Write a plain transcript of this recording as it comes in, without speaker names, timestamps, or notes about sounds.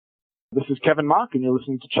is Kevin Mock, and you're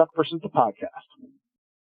listening to Chuck versus the Podcast.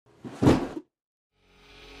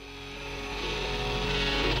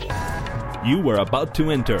 You are about to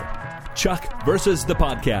enter Chuck versus the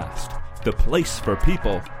Podcast, the place for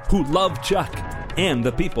people who love Chuck and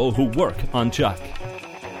the people who work on Chuck.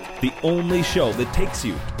 The only show that takes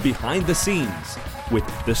you behind the scenes with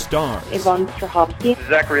the stars. Yvonne Strahovski.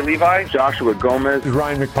 Zachary Levi. Joshua Gomez.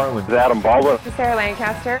 Ryan McPartland. Adam Balba. Sarah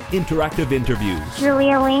Lancaster. Interactive interviews.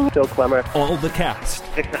 Julia Wing. Phil Clemmer. All the cast.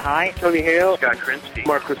 Dixon High. Tony Hale. Scott Krinsky.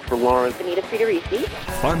 Mark Christopher Lawrence. Anita Friederici.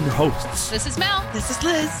 Fun hosts. This is Mel. This is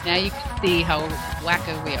Liz. Now you can see how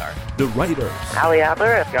wacko we are. The writers. Ali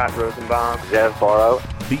Adler. Scott Rosenbaum. Zev Barrow.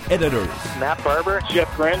 The editors. Matt Barber.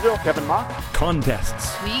 Jeff Granville, Kevin Mock.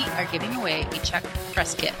 Contests. We are giving away a Chuck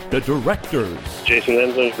press kit. The directors. Jason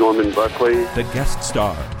Lindley. Norman Buckley. The guest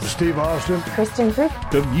stars. Steve Austin. Kristen Frick.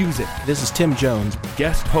 The music. This is Tim Jones.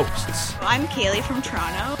 Guest hosts. I'm Kaylee from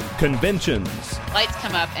Toronto. Conventions. Lights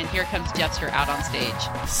come up, and here comes Jeffster out on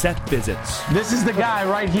stage. Set visits. This is the guy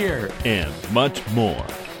right here. And much more.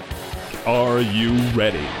 Are you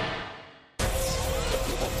ready?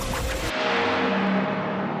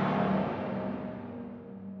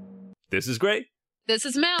 This is great. This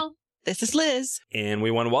is Mel. This is Liz. And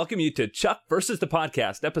we want to welcome you to Chuck versus the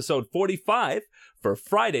Podcast, episode 45 for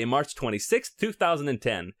Friday, March 26th,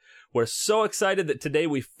 2010. We're so excited that today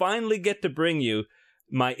we finally get to bring you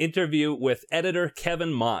my interview with editor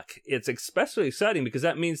Kevin Mock. It's especially exciting because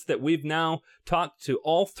that means that we've now talked to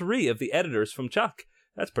all three of the editors from Chuck.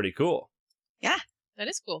 That's pretty cool. Yeah. That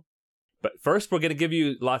is cool. But first, we're going to give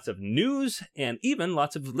you lots of news and even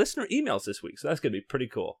lots of listener emails this week. So that's going to be pretty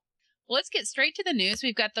cool. Well, let's get straight to the news.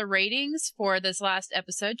 We've got the ratings for this last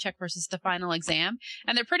episode, Chuck versus the Final Exam,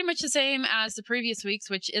 and they're pretty much the same as the previous weeks,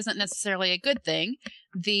 which isn't necessarily a good thing.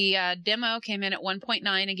 The demo came in at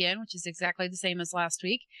 1.9 again, which is exactly the same as last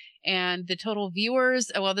week, and the total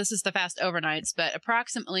viewers, well, this is the fast overnights, but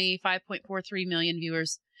approximately 5.43 million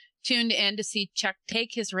viewers tuned in to see Chuck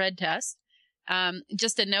take his red test.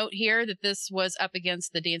 Just a note here that this was up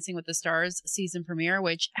against the Dancing with the Stars season premiere,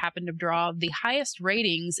 which happened to draw the highest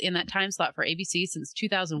ratings in that time slot for ABC since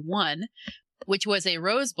 2001, which was a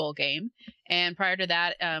Rose Bowl game. And prior to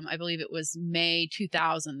that, I believe it was May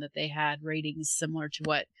 2000 that they had ratings similar to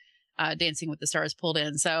what Dancing with the Stars pulled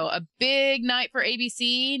in. So a big night for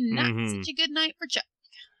ABC, not such a good night for Chuck.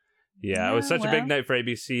 Yeah, it was such a big night for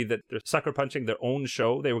ABC that they're sucker punching their own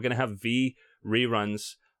show. They were going to have V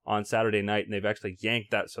reruns on Saturday night, and they've actually yanked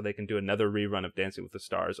that so they can do another rerun of Dancing with the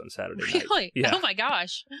Stars on Saturday night. Really? Yeah. Oh my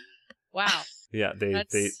gosh. Wow. Yeah,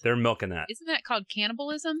 they're milking that. Isn't that called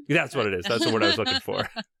cannibalism? Yeah, that's what it is. That's the word I was looking for.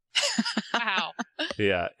 Wow.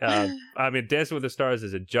 Yeah. I mean, Dancing with the Stars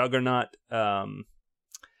is a juggernaut. I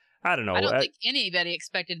don't know. I don't think anybody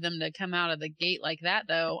expected them to come out of the gate like that,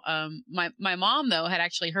 though. My mom, though, had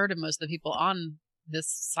actually heard of most of the people on this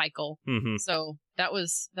cycle. Mm-hmm. So that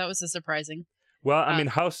was a surprising. Well, I mean,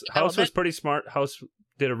 House was pretty smart. House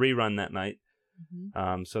did a rerun that night,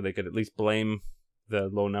 so they could at least blame the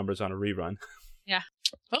low numbers on a rerun. Yeah,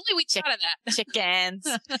 if only we thought of that. Chickens.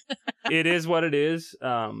 It is what it is.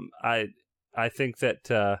 I think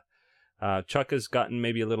that Chuck has gotten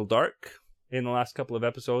maybe a little dark in the last couple of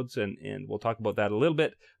episodes, and we'll talk about that a little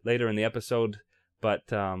bit later in the episode. But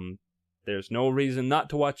there's no reason not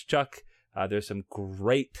to watch Chuck. There's some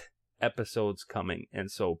great episodes coming, and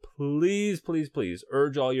so please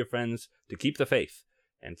urge all your friends to keep the faith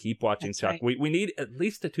and keep watching. That's Chuck. Right. We need at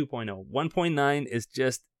least a 2.0. 1.9 is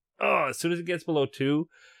just as soon as it gets below 2,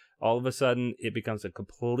 all of a sudden it becomes a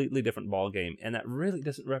completely different ball game, and that really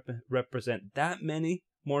doesn't represent that many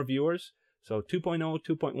more viewers. So 2.0,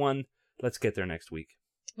 2.1, let's get there next week.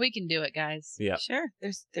 We can do it, guys. Yeah, sure.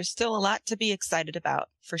 There's still a lot to be excited about,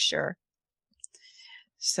 for sure.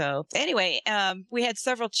 So anyway, we had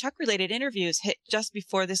several Chuck-related interviews hit just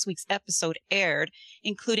before this week's episode aired,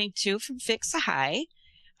 including 2 from Fix a High,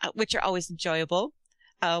 which are always enjoyable,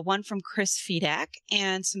 1 from Chris Fedak,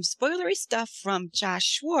 and some spoilery stuff from Josh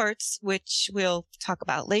Schwartz, which we'll talk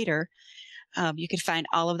about later. You can find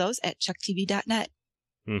all of those at chucktv.net.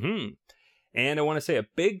 Mm-hmm. And I want to say a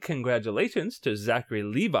big congratulations to Zachary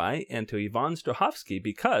Levi and to Yvonne Strahovski,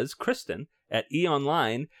 because Kristen at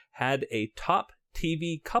eOnline had a top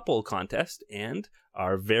TV couple contest, and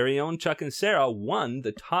our very own Chuck and Sarah won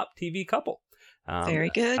the top TV couple. Very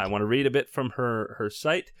good. I want to read a bit from her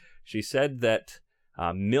site. She said that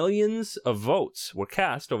millions of votes were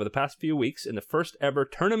cast over the past few weeks in the first ever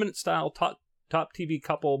tournament-style top TV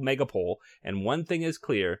couple mega poll, and one thing is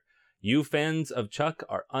clear: you fans of Chuck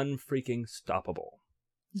are unfreaking stoppable.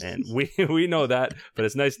 And we know that, but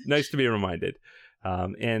it's nice to be reminded.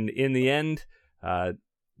 And in the end,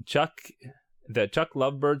 the Chuck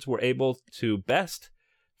Lovebirds were able to best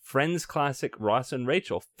Friends classic Ross and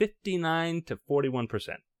Rachel, 59 to 41%.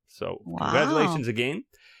 So congratulations again.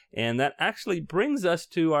 And that actually brings us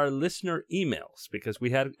to our listener emails, because we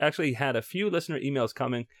had a few listener emails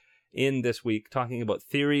coming in this week talking about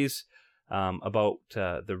theories about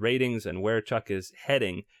the ratings and where Chuck is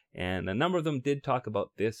heading. And a number of them did talk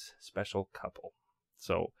about this special couple.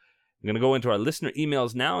 So I'm going to go into our listener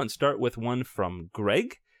emails now and start with one from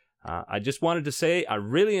Greg. I just wanted to say I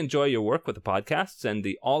really enjoy your work with the podcasts and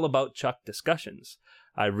the All About Chuck discussions.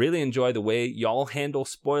 I really enjoy the way y'all handle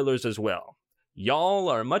spoilers as well. Y'all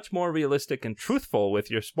are much more realistic and truthful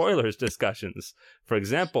with your spoilers discussions. For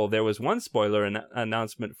example, there was one spoiler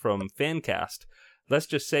announcement from Fancast. Let's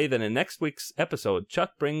just say that in next week's episode,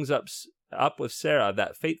 Chuck brings up with Sarah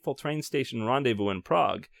that fateful train station rendezvous in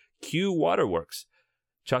Prague, Q Waterworks,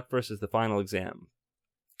 Chuck versus the Final Exam.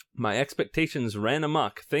 My expectations ran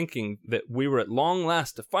amok, thinking that we were at long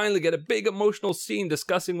last to finally get a big emotional scene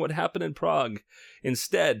discussing what happened in Prague.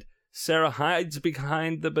 Instead, Sarah hides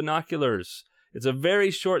behind the binoculars. It's a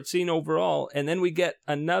very short scene overall, and then we get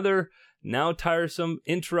another, now tiresome,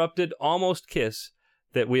 interrupted, almost kiss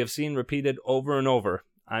that we have seen repeated over and over.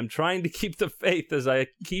 I'm trying to keep the faith as I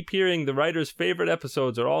keep hearing the writer's favorite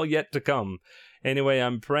episodes are all yet to come. Anyway,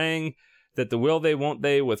 I'm praying that the will they won't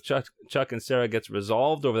they with Chuck and Sarah gets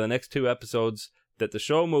resolved over the next 2 episodes, that the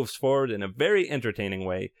show moves forward in a very entertaining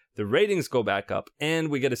way, the ratings go back up, and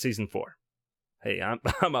we get a season 4. Hey, I'm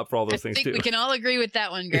up for all those things too. I think we can all agree with that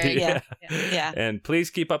one, Greg. Yeah. And please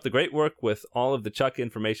keep up the great work with all of the Chuck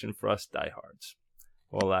information for us diehards.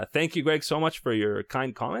 Well, thank you, Greg, so much for your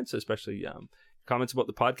kind comments, especially comments about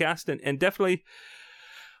the podcast, and definitely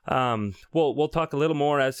we'll talk a little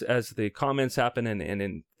more as the comments happen and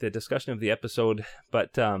in the discussion of the episode.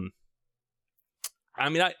 But I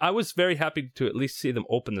mean, I was very happy to at least see them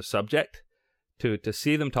open the subject, to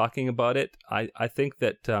see them talking about it. I think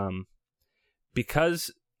that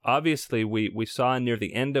because obviously we saw near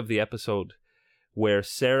the end of the episode where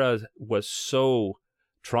Sarah was so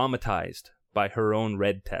traumatized by her own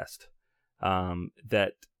red test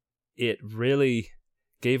that it really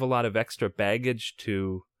gave a lot of extra baggage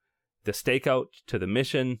to the stakeout, to the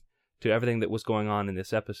mission, to everything that was going on in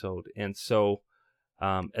this episode. And so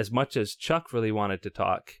as much as Chuck really wanted to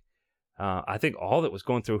talk, I think all that was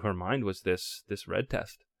going through her mind was this red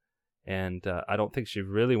test. And I don't think she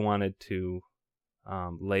really wanted to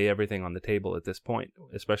lay everything on the table at this point,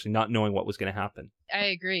 especially not knowing what was going to happen. I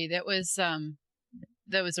agree. That was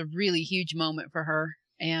a really huge moment for her.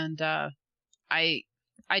 And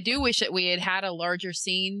I do wish that we had a larger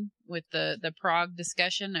scene with the Prague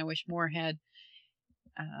discussion. I wish more had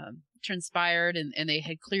transpired and they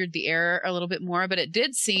had cleared the air a little bit more. But it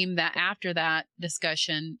did seem that after that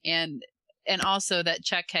discussion and also that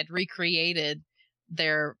Chuck had recreated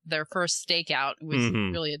their first stakeout, it was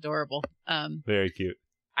really adorable. Very cute.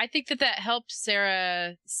 I think that helped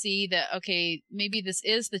Sarah see that, okay, maybe this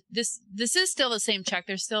is still the same Chuck.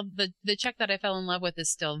 There's still the Chuck that I fell in love with is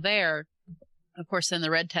still there. Of course, then the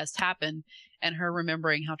red test happened, and her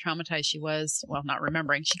remembering how traumatized she was. Well, not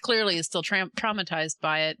remembering. She clearly is still traumatized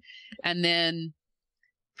by it. And then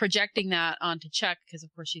projecting that onto Chuck, because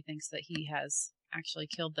of course she thinks that he has actually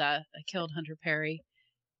killed Hunter Perry.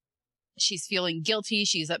 She's feeling guilty.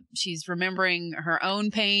 She's remembering her own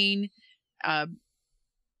pain,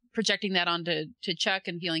 projecting that onto Chuck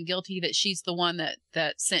and feeling guilty that she's the one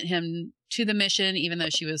that sent him to the mission, even though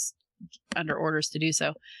she was under orders to do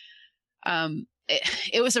so.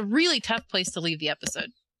 It was a really tough place to leave the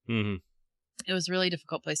episode. Mm-hmm. It was a really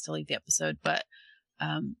difficult place to leave the episode, but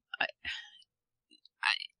I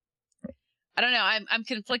don't know. I'm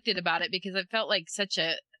conflicted about it because I felt like such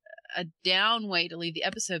a down way to leave the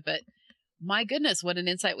episode, but my goodness, what an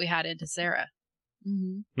insight we had into Sarah.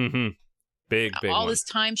 Mm-hmm. Mm-hmm. Big all one. This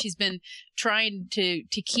time she's been trying to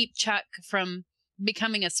keep Chuck from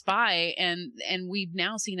becoming a spy, and we've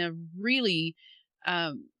now seen a really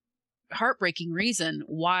heartbreaking reason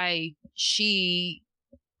why she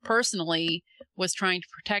personally was trying to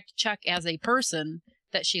protect Chuck as a person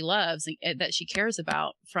that she loves and that she cares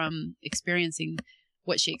about from experiencing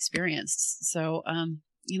what she experienced. So,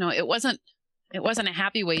 it wasn't a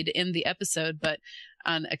happy way to end the episode, but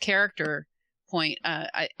on a character point,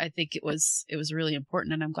 I think it was really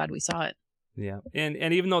important, and I'm glad we saw it. Yeah. And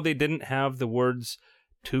even though they didn't have the words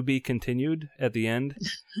 "to be continued" at the end,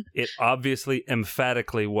 it obviously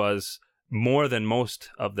emphatically was more than most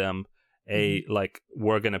of them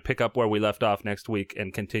we're going to pick up where we left off next week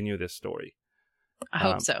and continue this story. I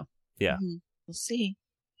hope so. Yeah. We'll see.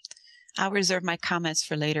 I'll reserve my comments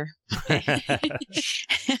for later.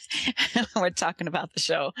 We're talking about the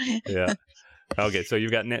show. Yeah. Okay, so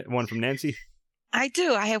you've got one from Nancy? I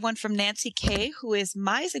do. I have one from Nancy K, who is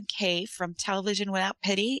Maizen K from Television Without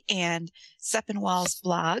Pity and Seppenwall's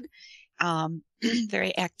blog.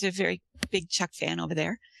 Very active, very big Chuck fan over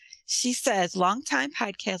there. She says, longtime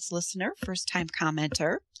podcast listener, first-time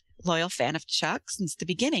commenter, loyal fan of Chuck since the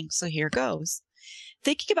beginning. So here goes.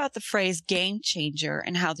 Thinking about the phrase game changer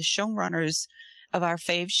and how the showrunners of our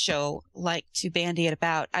fave show like to bandy it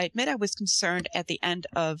about, I admit I was concerned at the end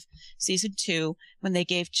of season 2 when they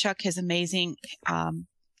gave Chuck his amazing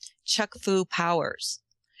Chuck Fu powers.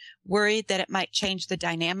 Worried that it might change the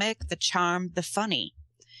dynamic, the charm, the funny.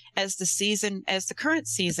 As the current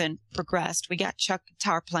season progressed, we got Chuck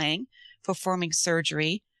guitar playing, performing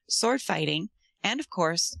surgery, sword fighting, and of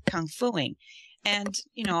course, kung fuing. And,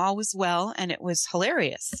 all was well, and it was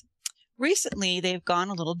hilarious. Recently, they've gone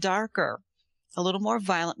a little darker, a little more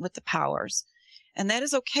violent with the powers. And that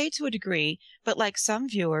is okay to a degree, but like some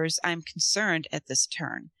viewers, I'm concerned at this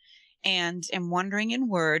turn. And am wondering in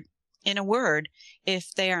a word,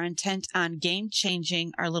 if they are intent on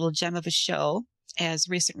game-changing our little gem of a show, as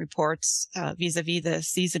recent reports vis-a-vis the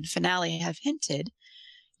season finale have hinted.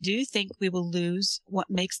 Do you think we will lose what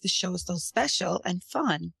makes the show so special and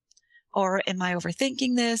fun? Or am I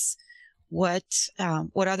overthinking this? What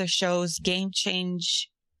other shows game change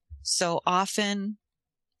so often?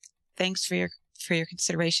 Thanks for your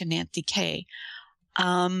consideration, Nancy K.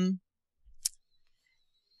 There's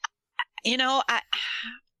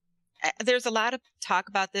a lot of talk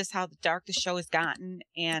about this, how dark the show has gotten,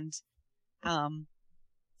 and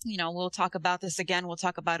we'll talk about this again. We'll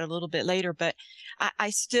talk about it a little bit later, but I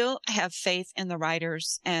still have faith in the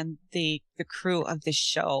writers and the crew of this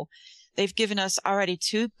show. They've given us already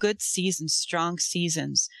 2 good seasons, strong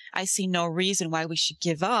seasons. I see no reason why we should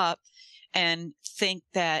give up and think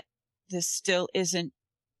that this still isn't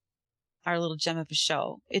our little gem of a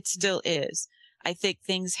show. It still is. I think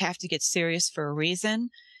things have to get serious for a reason.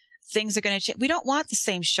 Things are going to change. We don't want the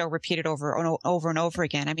same show repeated over and over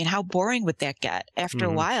again. I mean, how boring would that get? After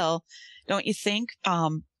a while, don't you think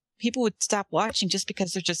people would stop watching just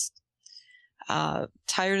because they're just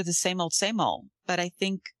tired of the same old? But I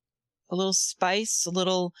think a little spice, a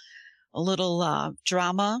little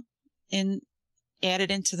drama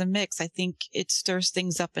added into the mix, I think it stirs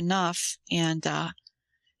things up enough. And I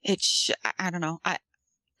don't know.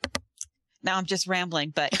 Now I'm just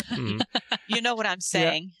rambling, but you know what I'm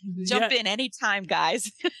saying. Yeah. Jump in anytime,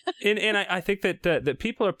 guys. and I think that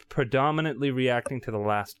people are predominantly reacting to the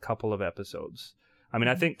last couple of episodes. I mean,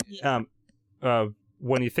 I think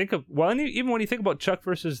when you think of, even when you think about Chuck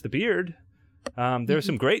versus the Beard, there's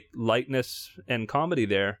some great lightness and comedy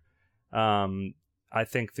there. I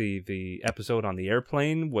think the episode on the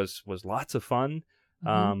airplane was lots of fun.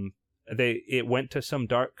 It went to some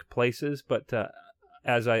dark places, but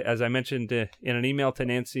as I mentioned in an email to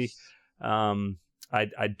Nancy,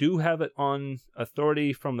 I do have it on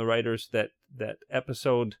authority from the writers that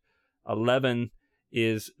episode 11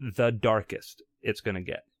 is the darkest it's going to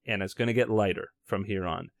get, and it's going to get lighter from here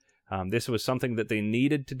on. This was something that they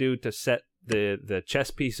needed to do to set the chess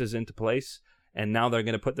pieces into place, and now they're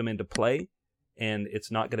going to put them into play, and it's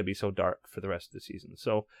not going to be so dark for the rest of the season.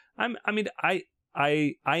 So I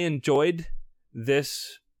enjoyed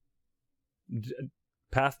this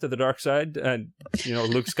path to the dark side,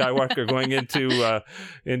 Luke Skywalker going into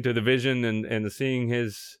the vision and seeing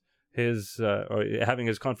his or having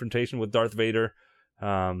his confrontation with Darth Vader.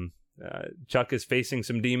 Chuck is facing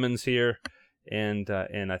some demons here, and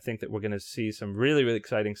I think that we're going to see some really, really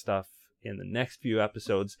exciting stuff in the next few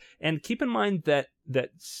episodes. And keep in mind that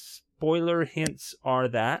spoiler hints are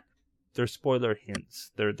they're spoiler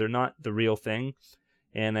hints. They're not the real thing.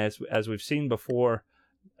 And as we've seen before,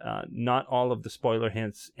 not all of the spoiler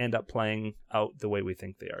hints end up playing out the way we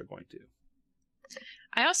think they are going to.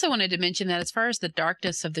 I also wanted to mention that as far as the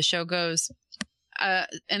darkness of the show goes,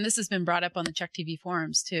 and this has been brought up on the Chuck TV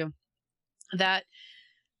forums too, that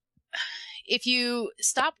if you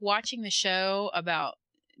stop watching the show about,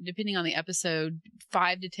 depending on the episode,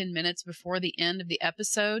 5 to 10 minutes before the end of the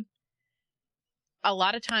episode, a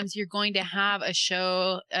lot of times you're going to have a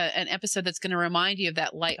show, an episode that's going to remind you of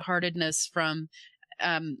that lightheartedness from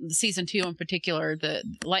season 2 in particular, the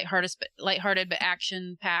lighthearted but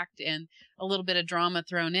action-packed and a little bit of drama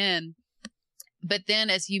thrown in. But then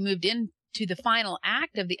as you moved into the final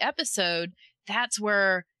act of the episode, that's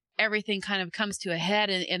where everything kind of comes to a head,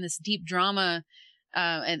 and this deep drama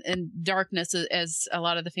and darkness, as a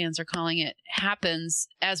lot of the fans are calling it, happens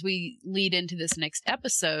as we lead into this next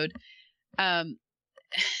episode.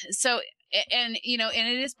 So and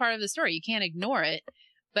it is part of the story. You can't ignore it.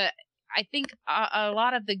 But I think a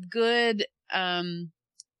lot of the good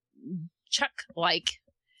Chuck-like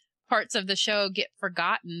parts of the show get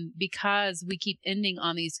forgotten because we keep ending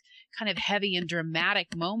on these kind of heavy and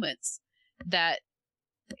dramatic moments that,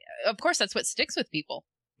 of course, that's what sticks with people.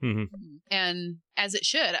 Mm-hmm. And as it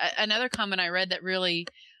should. Another comment I read that really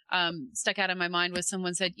stuck out in my mind was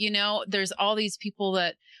someone said, there's all these people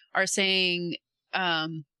that are saying,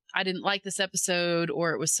 I didn't like this episode,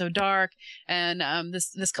 or it was so dark. And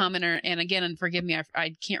this commenter, and again, and forgive me,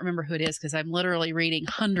 I can't remember who it is because I'm literally reading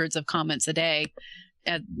hundreds of comments a day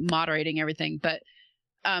and moderating everything. But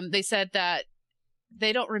they said that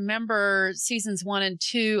they don't remember seasons 1 and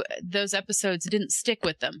 2. Those episodes didn't stick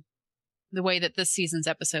with them the way that this season's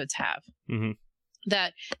episodes have. Mm-hmm.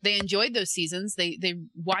 That they enjoyed those seasons. They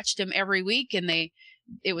watched them every week, and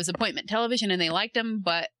it was appointment television, and they liked them.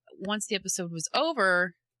 But once the episode was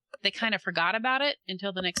over, they kind of forgot about it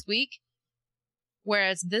until the next week.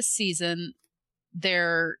 Whereas this season,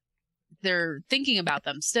 they're thinking about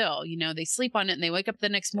them still. They sleep on it and they wake up the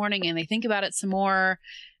next morning and they think about it some more.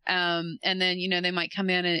 And then, they might come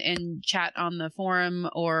in and chat on the forum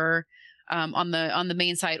or on the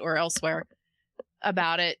main site or elsewhere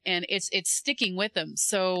about it. And it's sticking with them.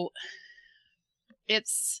 So I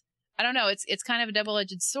don't know, it's kind of a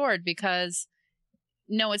double-edged sword because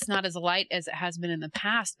no, it's not as light as it has been in the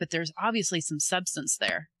past, but there's obviously some substance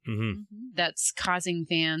there that's causing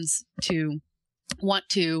fans to want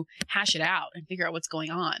to hash it out and figure out what's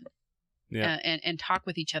going on. Yeah. And talk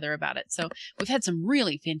with each other about it. So we've had some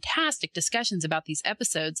really fantastic discussions about these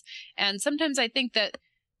episodes. And sometimes I think that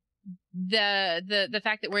the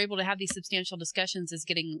fact that we're able to have these substantial discussions is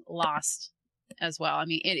getting lost as well. I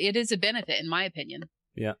mean, it is a benefit in my opinion.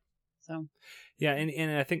 Yeah. So. Yeah,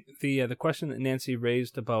 and I think the question that Nancy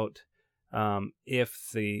raised about if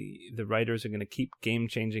the writers are going to keep game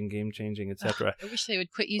changing, etc. I wish they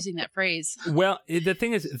would quit using that phrase. Well, the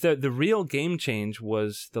thing is, the real game change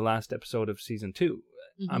was the last episode of season 2.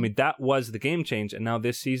 Mm-hmm. I mean, that was the game change, and now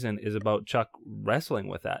this season is about Chuck wrestling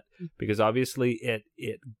with that because obviously it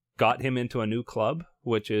got him into a new club,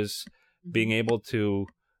 which is being able to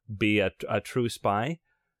be a true spy.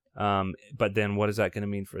 But then what is that going to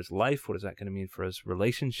mean for his life? What is that going to mean for his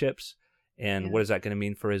relationships? And what is that going to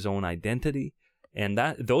mean for his own identity? And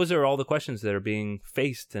those are all the questions that are being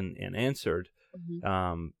faced and answered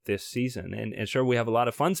this season. And sure, we have a lot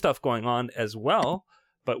of fun stuff going on as well.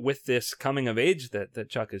 But with this coming of age that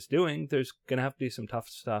Chuck is doing, there's going to have to be some tough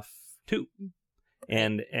stuff too.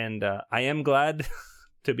 And I am glad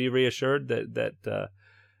to be reassured that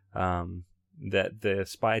the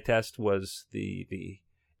spy test was the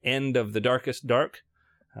end of the darkest dark,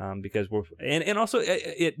 because and also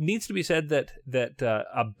it needs to be said that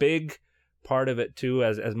a big part of it too,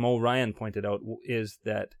 as Mo Ryan pointed out, is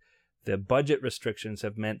that the budget restrictions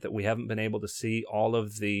have meant that we haven't been able to see all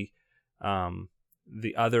of the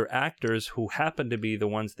other actors who happen to be the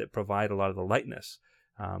ones that provide a lot of the lightness.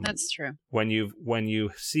 That's true. When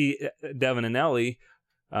you see Devin and Ellie,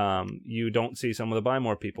 you don't see some of the Buy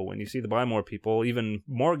More people. When you see the Buy More people, even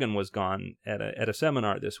Morgan was gone at a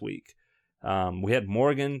seminar this week. We had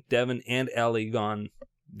Morgan, Devin, and Ellie gone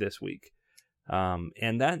this week.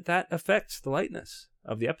 And that affects the lightness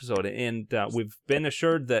of the episode. And we've been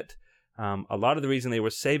assured that a lot of the reason they were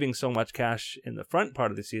saving so much cash in the front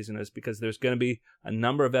part of the season is because there's going to be a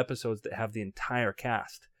number of episodes that have the entire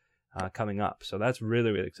cast coming up. So that's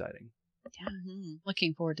really, really exciting. Yeah,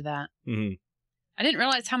 looking forward to that. Mm-hmm. I didn't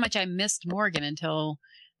realize how much I missed Morgan until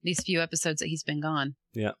these few episodes that he's been gone.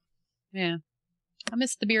 Yeah. Yeah. I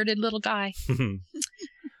missed the bearded little guy.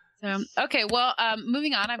 So, okay, well,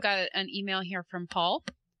 moving on, I've got an email here from Paul.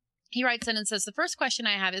 He writes in and says, the first question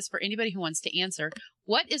I have is for anybody who wants to answer.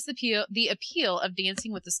 What is the appeal of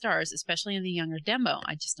Dancing with the Stars, especially in the younger demo?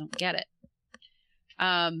 I just don't get it. So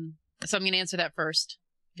I'm going to answer that first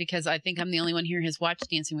because I think I'm the only one here who's watched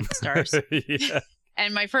Dancing with the Stars. Yeah.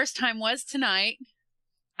 And my first time was tonight.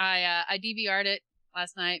 I DVR'd it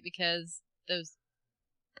last night because those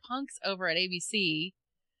punks over at ABC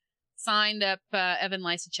signed up Evan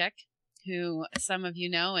Lysacek, who some of you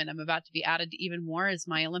know, and I'm about to be added to even more as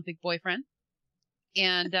my Olympic boyfriend.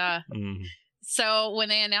 And so when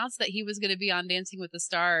they announced that he was going to be on Dancing with the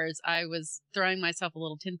Stars, I was throwing myself a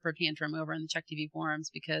little temper tantrum over in the Chuck TV forums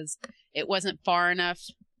because it wasn't far enough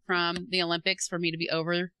from the Olympics for me to be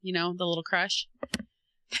over, the little crush.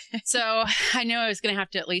 So I knew I was going to have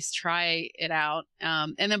to at least try it out.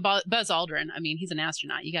 And then Buzz Aldrin, I mean, he's an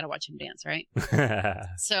astronaut. You got to watch him dance, right?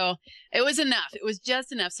 So it was enough. It was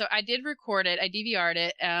just enough. So I did record it. I DVR'd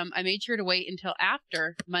it. I made sure to wait until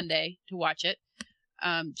after Monday to watch it.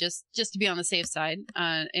 just to be on the safe side.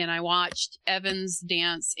 And I watched Evan's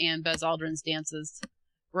dance and Buzz Aldrin's dances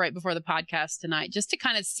right before the podcast tonight, just to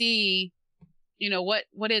kind of see,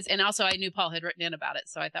 what is. And also, I knew Paul had written in about it,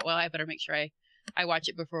 so I thought, well, I better make sure I watch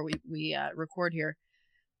it before we record here.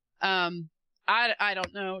 I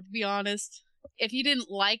don't know, to be honest. If you didn't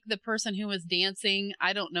like the person who was dancing,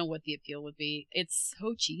 I don't know what the appeal would be. It's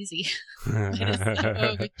so cheesy. It's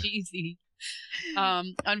so cheesy.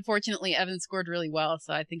 Unfortunately, Evan scored really well,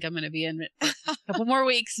 so I think I'm going to be in it for a couple more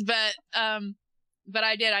weeks. But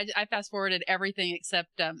I did. I fast forwarded everything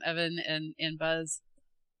except Evan and Buzz,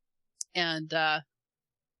 and I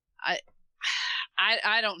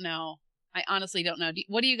don't know. I honestly don't know.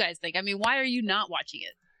 What do you guys think? I mean, why are you not watching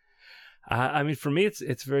it? I mean, for me,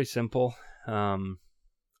 it's very simple.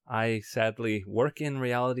 I sadly work in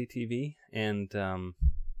reality TV, and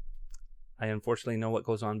I unfortunately know what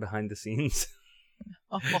goes on behind the scenes.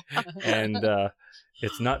 And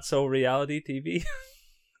it's not so reality TV.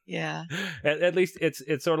 Yeah. At least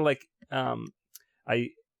it's sort of like I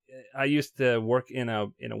used to work in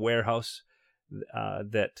a warehouse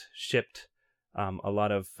that shipped a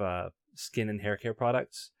lot of skin and hair care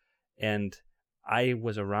products, and I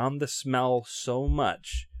was around the smell so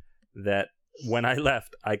much that when I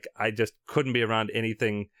left, I just couldn't be around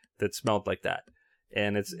anything that smelled like that.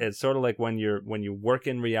 And it's sort of like when you work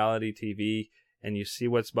in reality TV and you see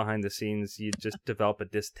what's behind the scenes, you just develop a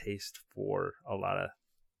distaste for a lot of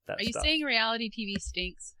that stuff. Are you saying reality TV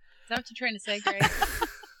stinks? Is that what you're trying to say, Greg?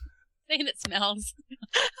 Saying it smells.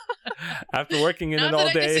 After working in it all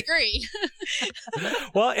day. I disagree.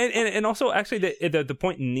 Well, and also actually the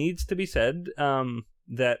point needs to be said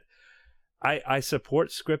that I support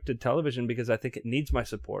scripted television because I think it needs my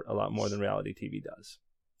support a lot more than reality TV does.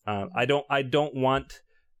 I don't want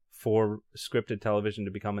for scripted television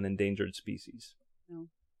to become an endangered species. No.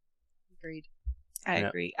 Agreed. I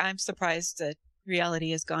agree. I'm surprised that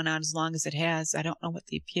reality has gone on as long as it has. I don't know what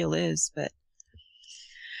the appeal is, but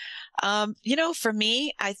for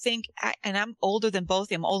me, I think, and I'm older than both of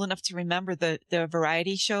them. I'm old enough to remember the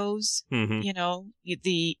variety shows, mm-hmm.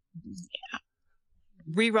 The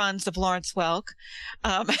reruns of Lawrence Welk.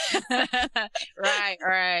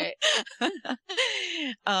 Right.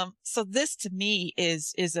 So this to me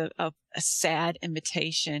is a sad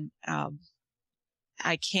imitation.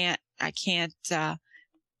 I can't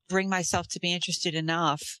bring myself to be interested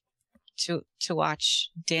enough to watch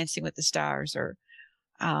Dancing with the Stars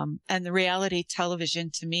and the reality television.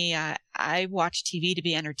 To me, I watch TV to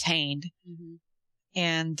be entertained. Mm-hmm.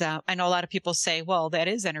 And I know a lot of people say, well, that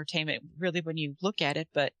is entertainment really when you look at it,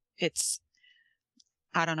 but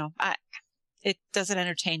I don't know. It doesn't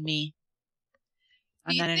entertain me.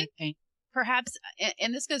 I'm not entertained. Perhaps,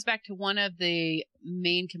 and this goes back to one of the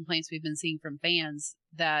main complaints we've been seeing from fans,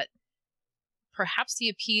 that perhaps the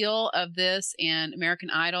appeal of this and American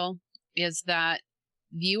Idol is that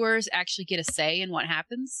viewers actually get a say in what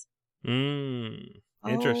happens.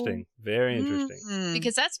 Interesting. Very interesting. Mm-hmm.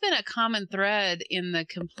 Because that's been a common thread in the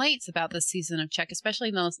complaints about this season of Chuck, especially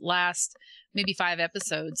in those last maybe 5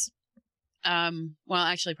 episodes. Well,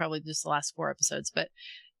 actually probably just the last 4 episodes, but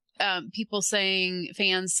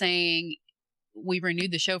fans saying, we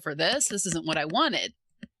renewed the show for this isn't what I wanted.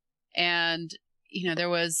 And, there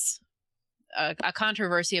was a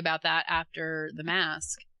controversy about that after The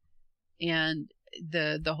Mask. And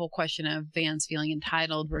the whole question of fans feeling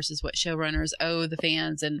entitled versus what showrunners owe the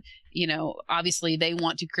fans. And, obviously they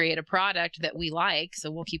want to create a product that we like,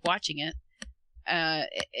 so we'll keep watching it.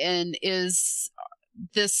 And is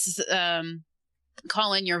this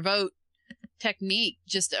call in your vote technique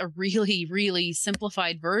just a really, really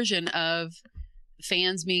simplified version of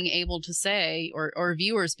fans being able to say, or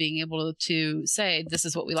viewers being able to say, this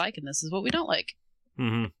is what we like and this is what we don't like?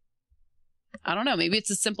 Mm-hmm. I don't know. Maybe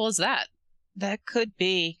it's as simple as that. That could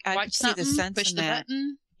be. I could see the sense push in the that.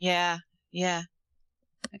 button. Yeah.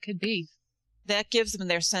 That could be. That gives them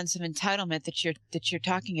their sense of entitlement that you're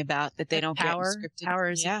talking about, that they don't get in scripted.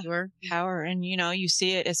 Power is power, and you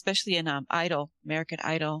see it especially in American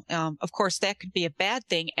Idol. Of course, that could be a bad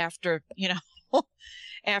thing after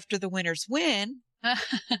after the winners win.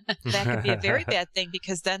 That could be a very bad thing,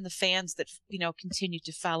 because then the fans that continue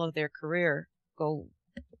to follow their career go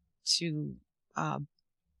to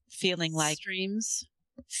feeling like streams.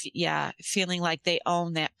 Feeling like they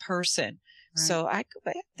own that person. Right. So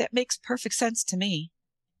that makes perfect sense to me.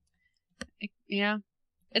 Yeah.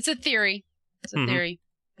 It's a theory. It's a theory.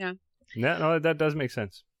 Yeah. Yeah, no, that does make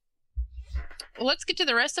sense. let's get to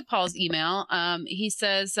the rest of Paul's email. He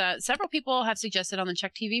says, several people have suggested on the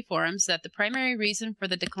Chuck TV forums that the primary reason for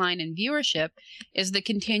the decline in viewership is the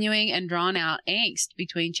continuing and drawn out angst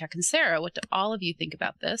between Chuck and Sarah. What do all of you think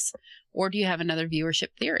about this? Or do you have another viewership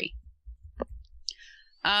theory?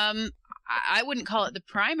 I wouldn't call it the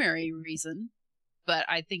primary reason, but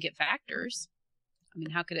I think it factors. I mean,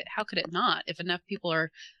 how could it not? If enough people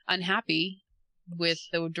are unhappy with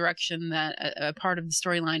the direction that a part of the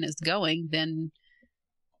storyline is going, then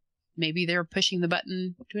maybe they're pushing the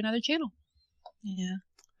button to another channel. Yeah.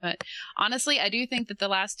 But honestly, I do think that the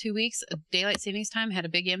last 2 weeks, daylight savings time had a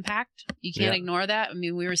big impact. You can't ignore that. I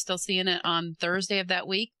mean, we were still seeing it on Thursday of that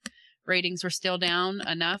week. Ratings were still down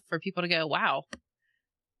enough for people to go, wow,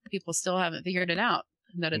 people still haven't figured it out,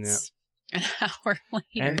 that it's an hour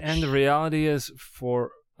later. And the reality is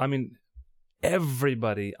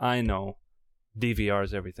everybody I know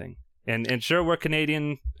DVRs everything. And sure, we're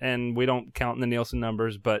Canadian and we don't count in the Nielsen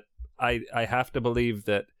numbers, but I have to believe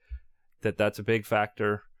that's a big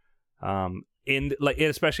factor.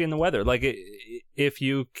 Especially in the weather. Like if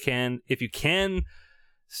you can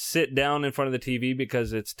sit down in front of the TV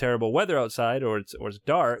because it's terrible weather outside or it's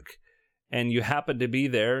dark and you happen to be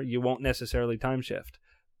there, you won't necessarily time shift.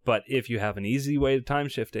 But if you have an easy way of time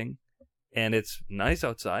shifting and it's nice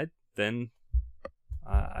outside, then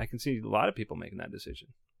I can see a lot of people making that decision.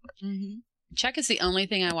 Mm-hmm. Chuck is the only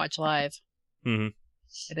thing I watch live. Mm-hmm.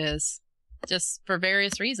 It is. Just for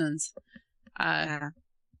various reasons.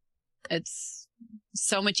 It's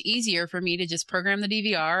so much easier for me to just program the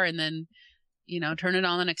DVR and then, turn it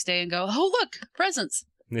on the next day and go, oh, look, presents.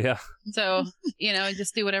 Yeah. So,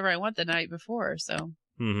 just do whatever I want the night before. So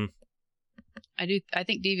I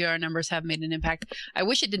think DVR numbers have made an impact. I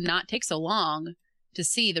wish it did not take so long to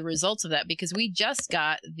see the results of that, because we just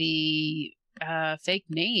got the fake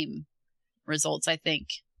name results, I think,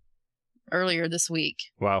 earlier this week.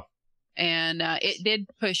 Wow. And it did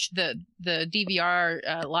push the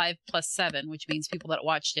DVR live +7, which means people that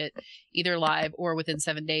watched it either live or within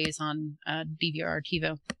 7 days on DVR or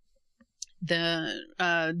TiVo.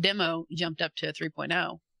 The demo jumped up to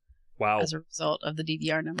 3.0. Wow. As a result of the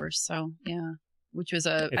DVR numbers. So, yeah. Which was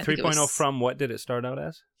a 3.0 from what did it start out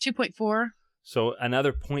as? 2.4. So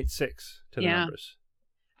another 0.6 to the numbers.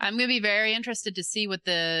 I'm going to be very interested to see what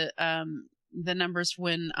the numbers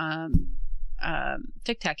when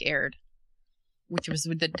Tic Tac aired, which was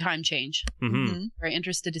with the time change. Mm-hmm. Very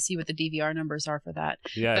interested to see what the DVR numbers are for that.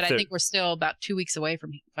 Yeah, but I think we're still about 2 weeks away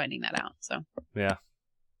from finding that out. So yeah,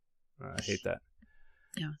 I hate that.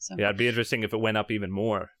 Yeah. So it'd be interesting if it went up even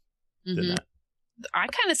more than that. I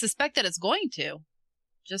kind of suspect that it's going to.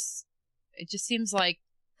 It just seems like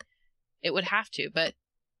it would have to, but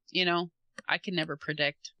I can never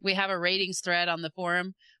predict. We have a ratings thread on the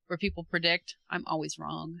forum where people predict. I'm always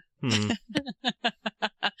wrong. Mm-hmm.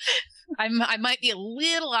 I might be a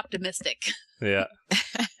little optimistic. Yeah.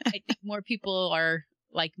 I think more people are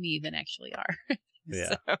like me than actually are.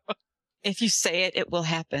 Yeah. So, if you say it, it will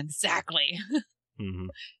happen. exactly. Mm-hmm.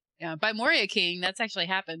 Yeah. By Moria King, that's actually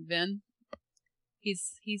happened, Ben.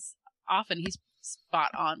 He's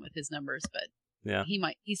spot on with his numbers, but yeah,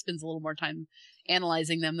 he spends a little more time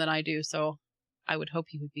analyzing them than I do. So I would hope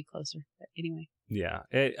he would be closer. But anyway. Yeah.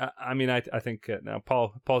 I think now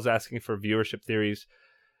Paul's asking for viewership theories.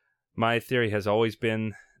 My theory has always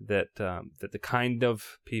been that the kind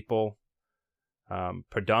of people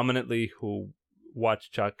predominantly who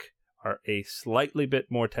watch Chuck are a slightly bit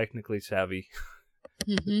more technically savvy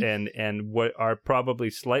and what are probably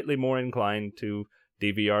slightly more inclined to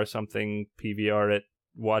DVR something, PVR it,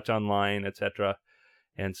 watch online, etc.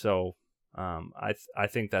 And so I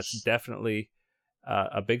think that's definitely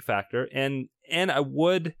a big factor. And I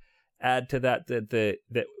would add to that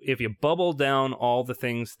if you bubble down all the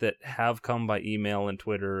things that have come by email and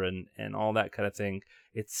Twitter and all that kind of thing,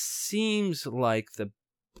 it seems like the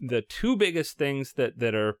two biggest things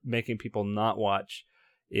that are making people not watch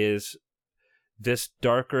is this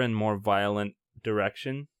darker and more violent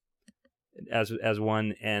direction as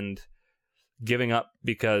one, and giving up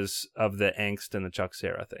because of the angst and the Chuck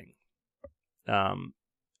Sarah thing. And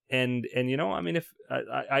if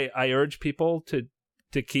I urge people to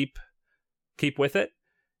keep with it,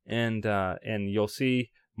 and you'll see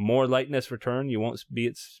more lightness return. You won't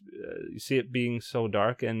you see it being so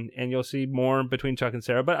dark, and you'll see more between Chuck and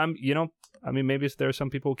Sarah. But maybe there are some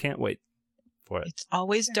people who can't wait for it. It's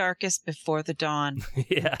always darkest before the dawn.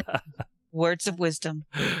 Yeah. Words of wisdom.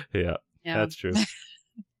 Yeah. That's true.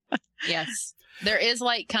 Yes. There is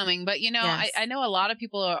light coming, but Yes. I know a lot of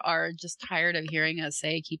people are just tired of hearing us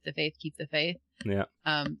say, keep the faith, keep the faith. Yeah.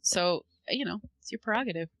 So it's your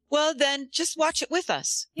prerogative. Well, then just watch it with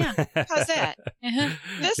us. Yeah. How's that?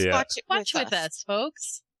 Just Yeah. watch Watch with us,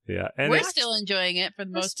 folks. Yeah. And We're it's- still enjoying it for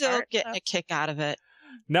the We're most still part. getting a kick out of it.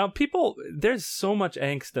 Now, people, there's so much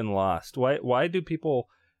angst in Lost. Why do people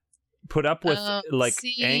put up with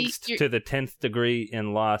angst you're- to the 10th degree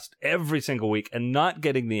in Lost every single week and not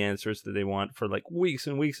getting the answers that they want for like weeks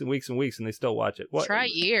and weeks and weeks and weeks, and they still watch it? What? Try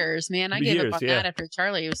years, man. I gave Years, up on yeah. that after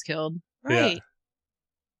Charlie was killed. Right.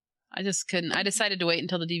 I just couldn't. I decided to wait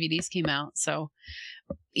until the DVDs came out. So,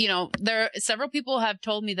 several people have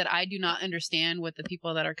told me that I do not understand what the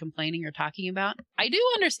people that are complaining are talking about. I do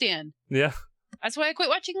understand. Yeah. That's why I quit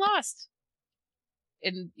watching Lost.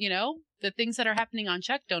 And, the things that are happening on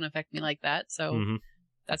Chuck don't affect me like that. So Mhm.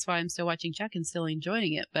 that's why I'm still watching Chuck and still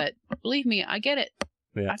enjoying it. But believe me, I get it.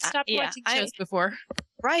 Yeah. I've stopped Yeah, watching shows before.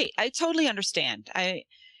 Right. I totally understand. I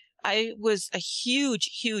was a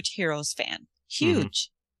huge Heroes fan.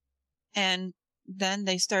 Huge. And then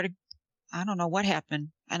they started, I don't know what happened.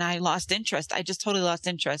 And I lost interest. I just totally lost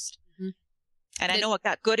interest. Mhm. And I know it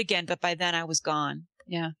got good again, but by then I was gone.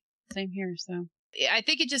 Yeah, same here. So I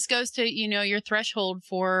think it just goes to, your threshold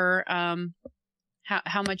for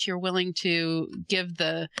how much you're willing to give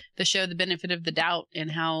the show the benefit of the doubt,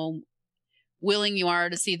 and how willing you are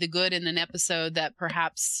to see the good in an episode that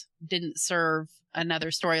perhaps didn't serve another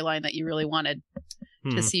storyline that you really wanted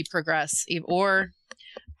to see progress. Or,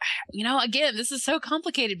 again, this is so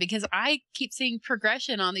complicated because I keep seeing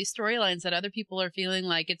progression on these storylines that other people are feeling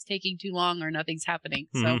like it's taking too long or nothing's happening.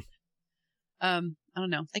 So, I don't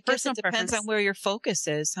know. I guess Personal it depends preference. on where your focus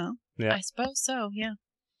is, huh? Yeah. I suppose so. Yeah.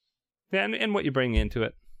 Yeah, and what you bring into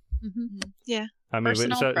it. Mm-hmm. Yeah. I mean,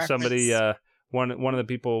 Personal somebody, preference. one of the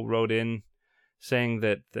people wrote in saying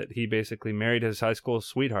that he basically married his high school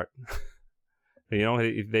sweetheart.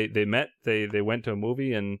 They met, they went to a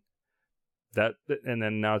movie, and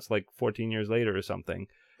then now it's like 14 years later or something.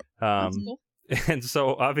 That's cool. And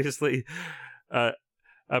so obviously, a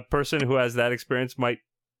person who has that experience might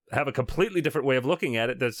have a completely different way of looking at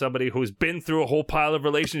it than somebody who's been through a whole pile of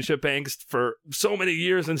relationship angst for so many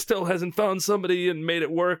years and still hasn't found somebody and made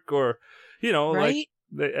it work, or Right?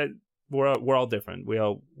 we're all different. We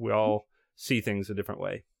all see things a different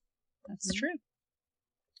way. That's true.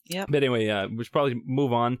 Yep. But anyway, we should probably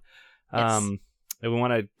move on. Yes. And we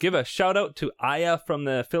want to give a shout out to Aya from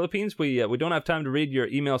the Philippines. We don't have time to read your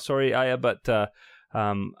email, sorry, Aya, but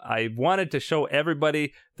I wanted to show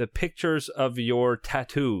everybody the pictures of your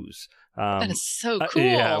tattoos. That is so cool.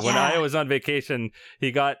 Yeah, when Yeah. Aya was on vacation,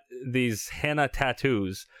 he got these henna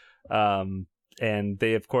tattoos, and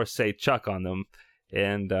they of course say Chuck on them,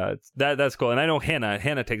 and that's cool. And I know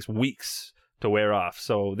henna takes weeks to wear off,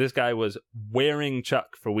 so this guy was wearing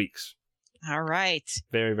Chuck for weeks. All right.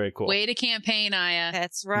 Very, very cool. Way to campaign, Aya.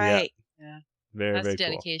 That's right. Very, That's very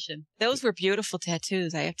dedication. Those were beautiful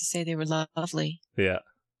tattoos. I have to say they were lovely. cool. Yeah.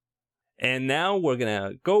 And now we're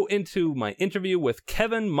going to go into my interview with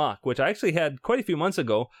Kevin Mock, which I actually had quite a few months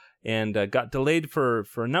ago and got delayed for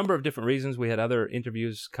a number of different reasons. We had other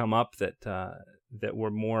interviews come up that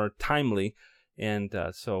were more timely. And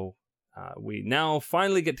so we now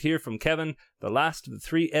finally get to hear from Kevin, the last of the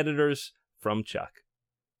 3 editors from Chuck.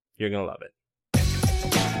 You're going to love it.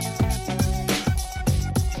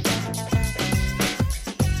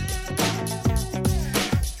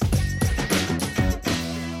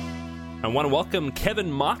 I want to welcome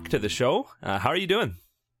Kevin Mock to the show. How are you doing?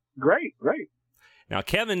 Great. Now,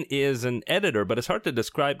 Kevin is an editor, but it's hard to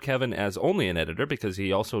describe Kevin as only an editor because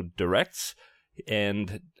he also directs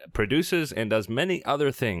and produces and does many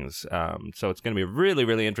other things. So it's going to be a really,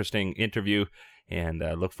 really interesting interview, and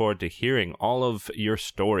look forward to hearing all of your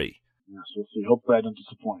story. Yes, we'll see. Hopefully I don't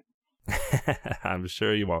disappoint. I'm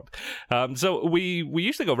sure you won't. So we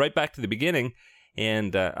usually go right back to the beginning,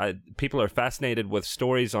 and people are fascinated with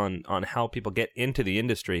stories on how people get into the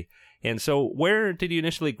industry. And so where did you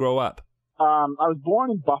initially grow up? I was born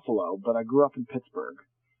in Buffalo, but I grew up in Pittsburgh.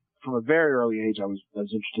 From a very early age, I was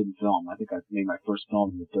interested in film. I think I made my first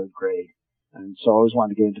film in the 3rd grade, and so I always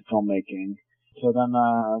wanted to get into filmmaking. So then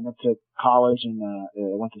I went to college and I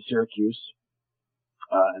went to Syracuse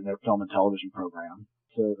in their film and television program.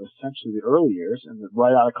 So essentially the early years, and then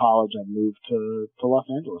right out of college, I moved to Los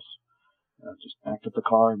Angeles. Just packed up the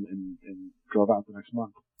car and drove out the next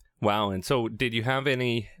month. Wow. And so did you have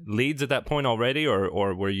any leads at that point already,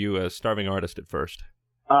 or were you a starving artist at first?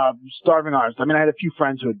 Starving artist. I mean, I had a few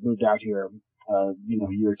friends who had moved out here, a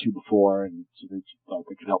year or two before, and so they thought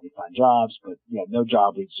they could help me find jobs, but yeah, no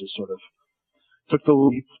job leads, just sort of took the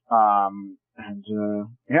leap. And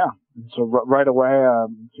so right away, what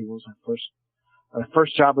was my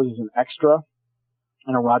first job was as an extra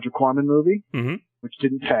in a Roger Corman movie. Mm-hmm. which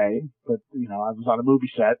didn't pay, but, I was on a movie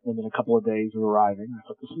set within a couple of days of arriving. I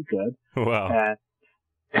thought this was good. Wow.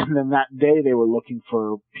 And then that day they were looking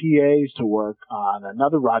for PAs to work on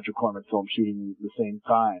another Roger Corman film shooting at the same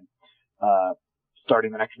time,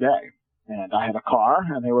 starting the next day. And I had a car,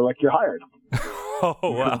 and they were like, "You're hired." Oh,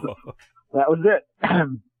 wow. That was it.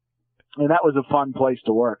 And that was a fun place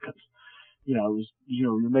to work. It was,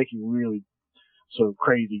 you're making really sort of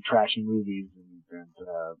crazy, trashy movies,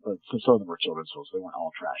 but some of them were children's films. They weren't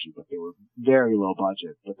all trashy, but they were very low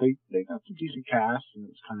budget. But they got some decent cast, and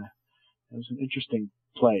it was an interesting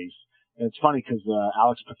place. And it's funny because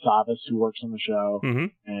Alex Patsavas, who works on the show,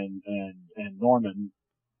 and Norman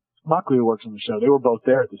Buckley, who works on the show, they were both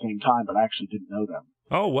there at the same time, but I actually didn't know them.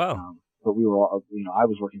 Oh, wow. But we were all, I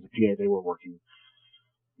was working as a PA, they were working,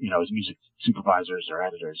 as music supervisors or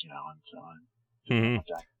editors, and so on.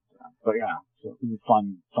 But yeah, so it was a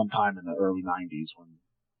fun time in the early 90s when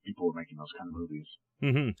people were making those kind of movies.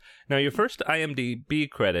 Mm-hmm. Now, your first IMDb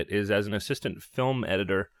credit is as an assistant film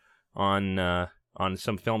editor on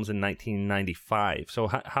some films in 1995. So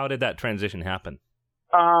how did that transition happen?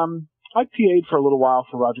 I PA'd for a little while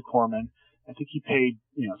for Roger Corman. I think he paid,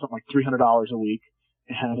 something like $300 a week.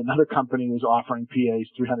 And another company was offering PAs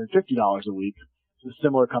 $350 a week. It's a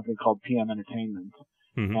similar company called PM Entertainment.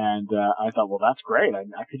 Mm-hmm. And I thought, well, that's great. I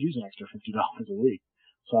could use an extra $50 a week.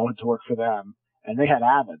 So I went to work for them. And they had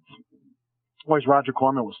Avids. Whereas Roger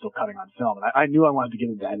Corman was still cutting on film. And I knew I wanted to get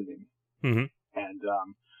into editing. Mm-hmm. And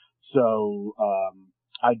so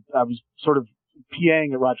I was sort of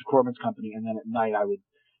PAing at Roger Corman's company. And then at night I would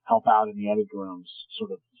help out in the edit rooms,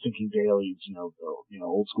 sort of syncing dailies,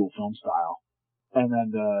 old school film style. And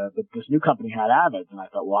then this new company had Avids, and I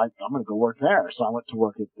thought, well, I'm going to go work there. So I went to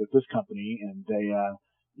work at this company, and they, I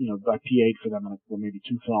PA'd for them on maybe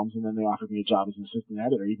 2 films, and then they offered me a job as an assistant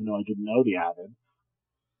editor, even though I didn't know the Avid.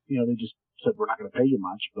 They just said, we're not going to pay you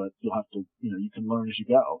much, but you'll have to, you can learn as you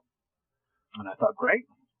go. And I thought, great.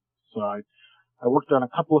 So I worked on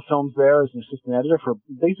a couple of films there as an assistant editor for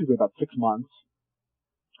basically about 6 months.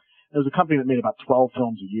 It was a company that made about 12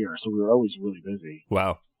 films a year, so we were always really busy.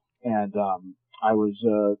 Wow. And I was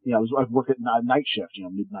working a night shift,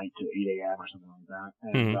 midnight to 8 a.m. or something like that.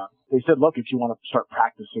 And they said, look, if you want to start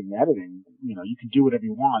practicing editing, you can do whatever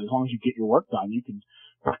you want. As long as you get your work done, you can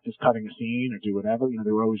practice cutting a scene or do whatever.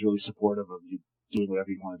 They were always really supportive of you doing whatever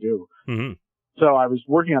you want to do. Mm-hmm. So I was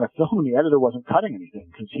working on a film, and the editor wasn't cutting anything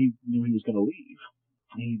because he knew he was going to leave.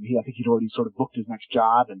 I think he'd already sort of booked his next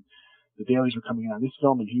job, and the dailies were coming in on this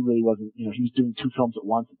film, and he really wasn't, he was doing 2 films at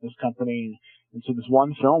once at this company. And so this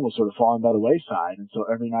one film was sort of falling by the wayside. And so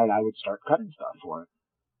every night I would start cutting stuff for it.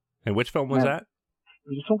 And which film was that? It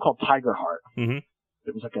was a film called Tiger Heart. Mm-hmm.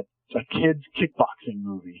 It was like a kid's kickboxing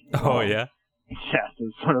movie. Oh, yeah? Yes. It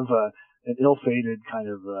was sort of an ill-fated kind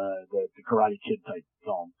of the Karate Kid type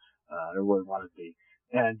film, or what it wanted to be.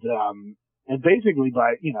 And basically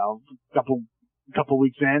by, couple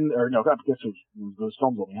weeks in, or no, I guess those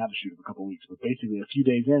films only had to shoot for a couple of weeks, but basically a few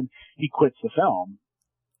days in, he quits the film,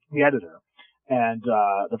 the editor, and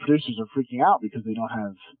the producers are freaking out because they don't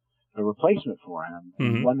have a replacement for him. Mm-hmm.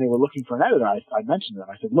 And when they were looking for an editor, I mentioned to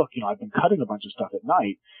them, I said, look, I've been cutting a bunch of stuff at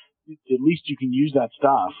night. At least you can use that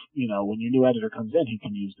stuff. When your new editor comes in, he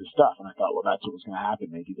can use this stuff. And I thought, well, that's what was going to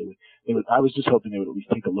happen. Maybe they would. I was just hoping they would at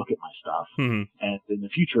least take a look at my stuff, and in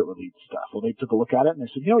the future it would lead to stuff. Well, they took a look at it and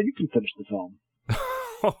they said, you can finish the film.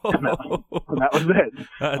 and that was it.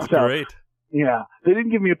 That's great. Yeah, they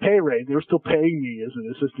didn't give me a pay raise. They were still paying me as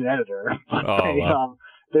an assistant editor. But wow.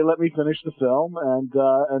 They let me finish the film, and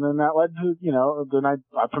then that led to then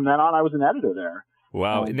from then on I was an editor there.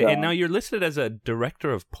 Wow, and now you're listed as a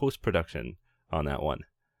director of post-production on that one.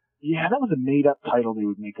 Yeah, that was a made-up title they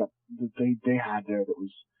would make up. They had there that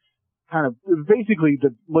was kind of basically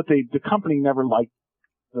the company never liked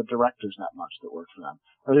the directors that much that worked for them,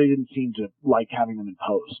 or they didn't seem to like having them in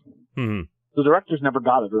post. Mm-hmm. The directors never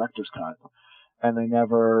got a director's cut, and they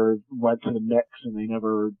never went to the mix, and they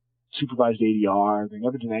never supervised ADR. They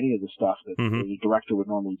never did any of the stuff that the director would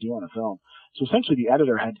normally do on a film. So essentially, the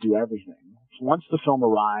editor had to do everything. Once the film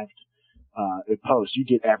arrived at post, you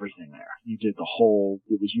did everything there. You did the whole.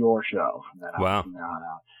 It was your show from then on, from there on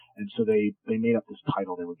out. And so they made up this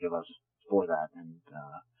title they would give us for that, and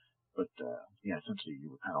essentially you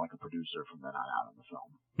were kind of like a producer from then on out in the film.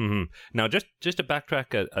 Mm-hmm. Now, just to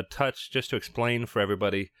backtrack a touch, just to explain for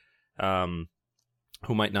everybody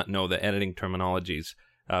who might not know the editing terminologies,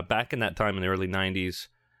 back in that time in the early 90s,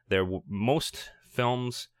 most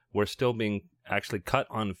films were still being actually cut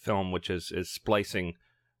on film, which is splicing,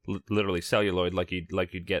 literally celluloid, like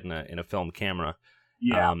you'd get in a film camera.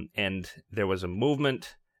 Yeah. And there was a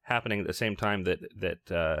movement happening at the same time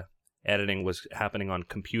that editing was happening on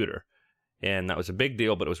computer. And that was a big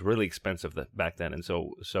deal, but it was really expensive back then. And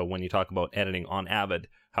so when you talk about editing on Avid,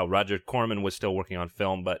 how Roger Corman was still working on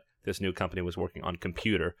film, but this new company was working on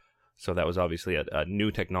computer. So that was obviously a new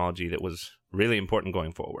technology that was really important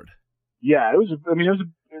going forward. Yeah, it was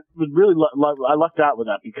really, I lucked out with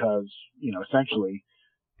that because, essentially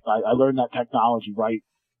I learned that technology right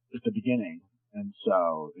at the beginning. And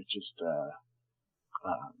so it just,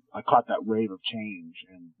 I caught that wave of change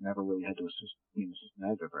and never really had to be an assistant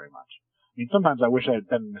editor very much. I mean, sometimes I wish I had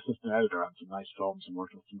been an assistant editor on some nice films and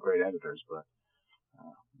worked with some great editors, but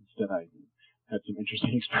instead I had some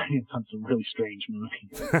interesting experience on some really strange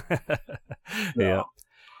movies. Yeah.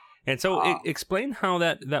 And so explain how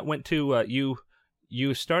that went to,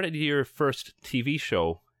 you started your first TV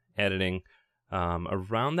show editing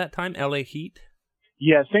around that time, LA Heat?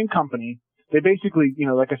 Yeah, same company. They basically,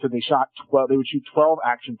 like I said, they would shoot 12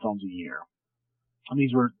 action films a year. And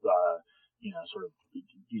these were, sort of,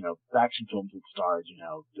 action films that starred,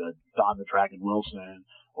 Don the Dragon Wilson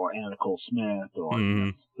or Anna Nicole Smith or,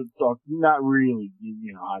 not really,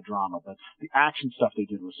 high drama, but the action stuff they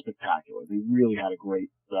did was spectacular. They really had a great,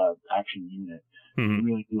 action unit. Mm-hmm. They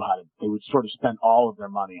really knew they would sort of spend all of their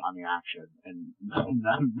money on the action and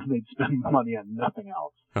they'd spend money on nothing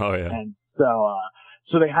else. Oh, yeah. And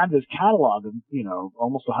so they had this catalog of,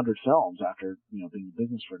 almost 100 films after, being in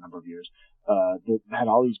business for a number of years, that had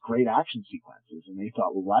all these great action sequences. And they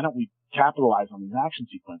thought, well, why don't we capitalize on these action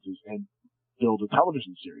sequences and build a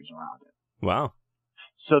television series around it? Wow.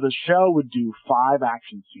 So the show would do 5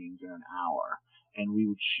 action scenes in an hour. And they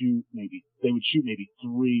would shoot maybe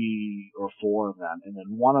 3 or 4 of them. And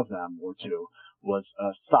then one of them or 2 was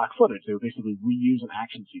stock footage. They would basically reuse an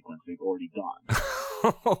action sequence they've already done.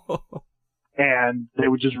 And they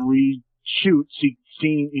would just reshoot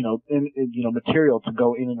scene, material to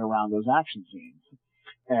go in and around those action scenes,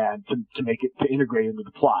 and to make it, to integrate into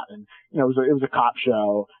the plot. And it was a cop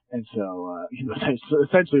show, and so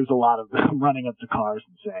essentially it was a lot of them running up to cars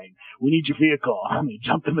and saying, "We need your vehicle." And they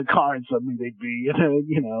jumped in the car, and suddenly they'd be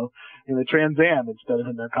in a Trans Am instead of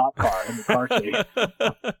in their cop car in the car chase.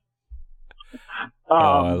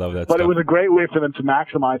 I love that but stuff. It was a great way for them to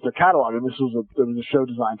maximize their catalog, and it was a show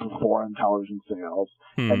designed for foreign television sales.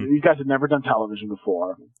 And these guys had never done television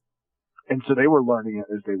before, and so they were learning it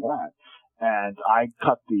as they went. And I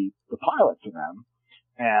cut the pilot for them,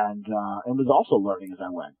 and was also learning as I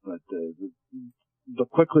went. But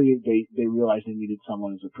quickly they realized they needed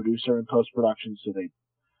someone as a producer in post production, so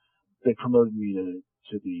they promoted me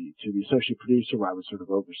to the associate producer, where I would sort of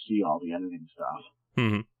oversee all the editing stuff.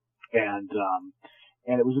 Mm-hmm.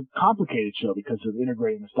 And it was a complicated show because of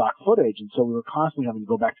integrating the stock footage. And so we were constantly having to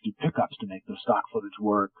go back to do pickups to make the stock footage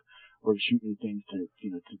work, or to shoot new things to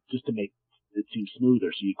make it seem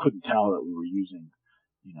smoother. So you couldn't tell that we were using,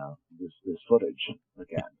 this footage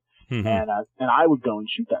again. Mm-hmm. And I would go and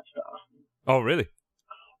shoot that stuff. Oh, really?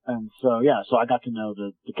 And so I got to know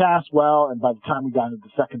the cast well. And by the time we got into the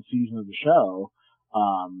second season of the show,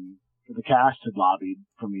 the cast had lobbied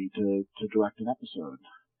for me to direct an episode.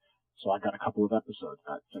 So I got a couple of episodes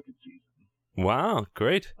that second season. Wow,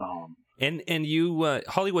 great. And you,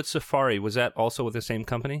 Hollywood Safari, was that also with the same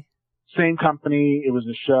company? Same company. It was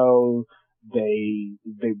a show. They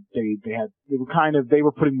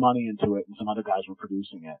were putting money into it, and some other guys were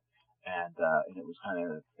producing it, and it was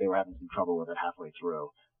they were having some trouble with it halfway through,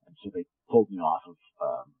 and so they pulled me off of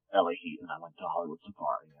LA Heat, and I went to Hollywood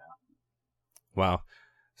Safari. Yeah. Wow.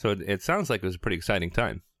 So it sounds like it was a pretty exciting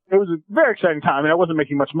time. It was a very exciting time. I mean, I wasn't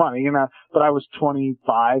making much money, but I was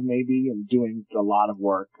 25 maybe, and doing a lot of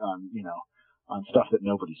work on stuff that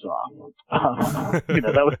nobody saw.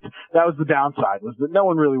 That was the downside, was that no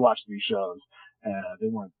one really watched these shows. They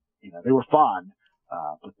weren't, they were fun,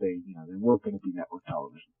 but they weren't going to be network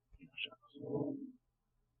television shows.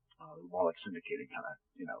 More like syndicated kind of,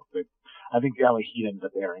 I think LA Heat ended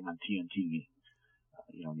up airing on TNT,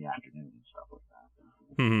 in the afternoon and stuff like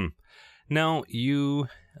that. Mm-hmm. Now, you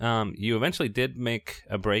eventually did make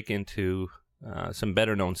a break into some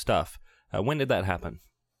better known stuff. When did that happen?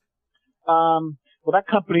 Well, that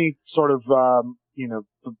company sort of,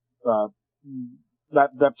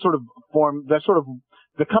 that sort of formed,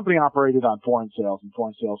 the company operated on foreign sales, and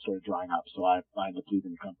foreign sales started drying up. So I ended up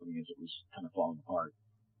leaving the company as it was kind of falling apart,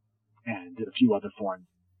 and did a few other foreign,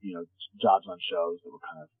 jobs on shows that were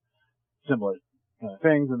kind of similar kind of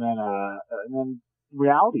things. And then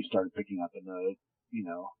reality started picking up in the,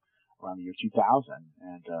 around the year 2000,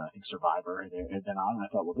 and I think Survivor had been on, and I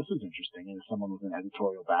thought, well, this is interesting. And as someone with an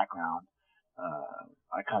editorial background,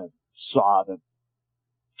 I kind of saw the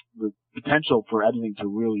potential for editing to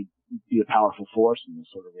really be a powerful force in this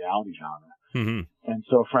sort of reality genre. Mm-hmm. And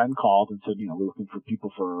so a friend called and said, we're looking for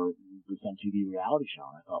people for this MTV reality show.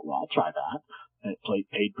 And I thought, well, I'll try that. And it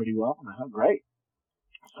paid pretty well. And I thought, great.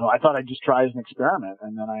 So I thought I'd just try as an experiment.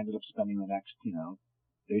 And then I ended up spending the next,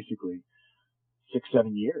 basically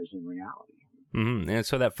 6-7 years in reality. Mm-hmm. And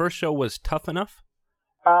so that first show was Tough Enough?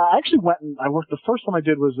 I actually went and I worked. The first one I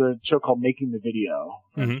did was a show called Making the Video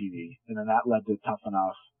on TV, and then that led to Tough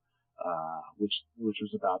Enough, which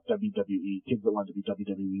was about WWE, kids that wanted to be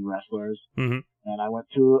WWE wrestlers. Mm-hmm. And I went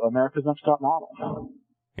to America's Next Top Model.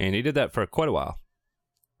 And you did that for quite a while.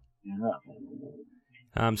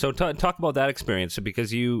 Yeah. So talk about that experience,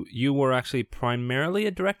 because you were actually primarily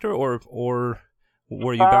a director, or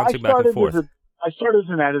were you bouncing back and forth? I started as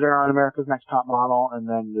an editor on America's Next Top Model, and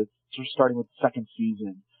then starting with the second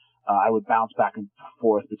season, I would bounce back and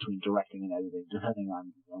forth between directing and editing, depending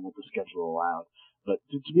on what the schedule allowed. But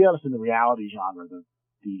to be honest, in the reality genre,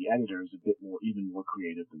 the editor is a bit even more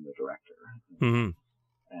creative than the director. Mm-hmm.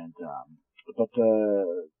 And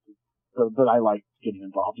but I like getting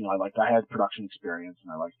involved. I had production experience,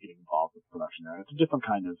 and I liked getting involved with production there. It's a different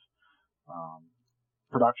kind of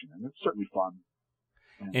production, and it's certainly fun.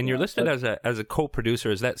 And you're listed as a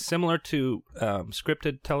co-producer. Is that similar to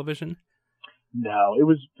scripted television? No, it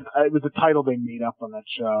was a title they made up on that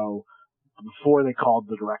show before they called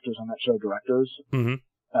the directors on that show directors. Mm-hmm.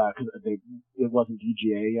 Because it wasn't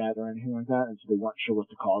DGA yet or anything like that, and so they weren't sure what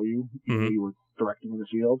to call you. Mm-hmm. You were directing in the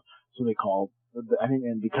field, so they called. I think,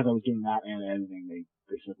 and because I was doing that and editing,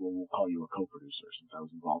 they said, "Well, we'll call you a co-producer," since I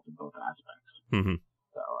was involved in both aspects. Mm-hmm.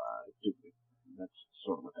 So that's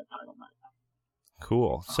sort of what that title meant.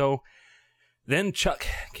 Cool. So then Chuck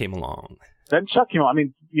came along. I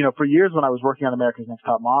mean, for years when I was working on America's Next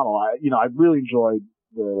Top Model, I really enjoyed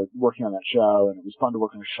working on that show, and it was fun to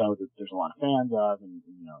work on a show that there's a lot of fans of, and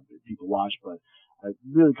that people watch. But I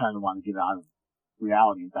really kind of wanted to get out of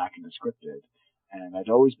reality and back into scripted, and I'd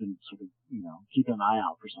always been sort of keeping an eye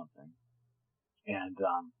out for something. And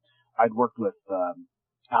I'd worked with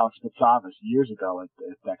Alex Pitzavas years ago at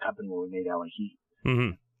that company where we made LA Heat.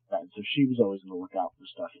 Mm-hmm. And so she was always on the lookout for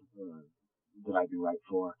stuff that I'd be right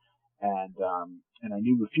for. And I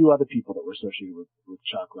knew a few other people that were associated with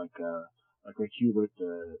Chuck, like Rick Hubert,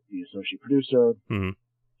 the associate producer. Mm-hmm.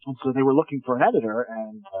 And so they were looking for an editor,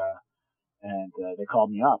 and they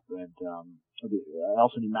called me up. And I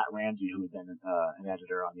also knew Matt Ramsey, who had been an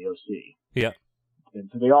editor on the OC. Yeah. And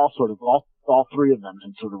so they all three of them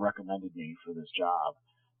had sort of recommended me for this job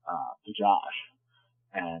to Josh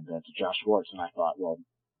and to Josh Schwartz. And I thought, well,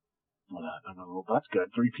 that's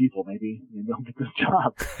good. 3 people, maybe I'll get this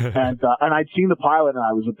job. And I'd seen the pilot, and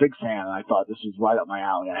I was a big fan, and I thought this was right up my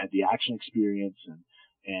alley. I had the action experience,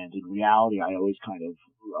 and in reality, I always kind of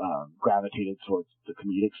gravitated towards the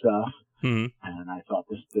comedic stuff. Mm-hmm. And I thought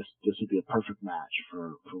this would be a perfect match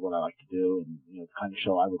for what I like to do, and the kind of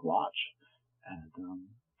show I would watch.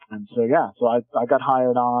 And so I got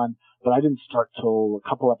hired on, but I didn't start till a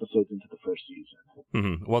couple episodes into the first season.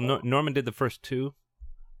 Mm-hmm. Well, Norman did the first 2.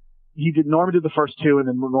 Norman did the first 2, and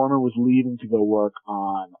then Norman was leaving to go work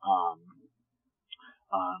on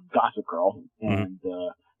Gossip Girl, and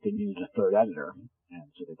they needed a third editor, and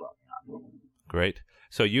so they brought me on. Great.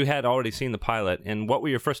 So you had already seen the pilot, and what were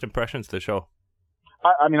your first impressions of the show?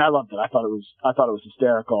 I mean, I loved it. I thought it was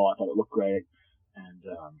hysterical. I thought it looked great,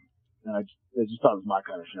 and I just thought it was my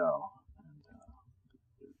kind of show.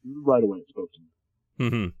 And right away, it spoke to me.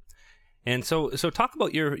 Mm-hmm. And so talk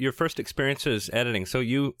about your first experiences editing. So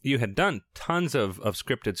you had done tons of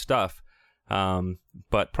scripted stuff,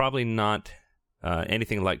 but probably not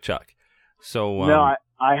anything like Chuck. So no,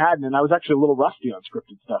 I hadn't, and I was actually a little rusty on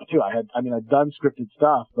scripted stuff too. I'd done scripted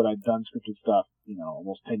stuff, but I'd done scripted stuff,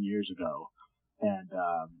 almost 10 years ago, and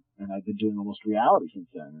I've been doing almost reality since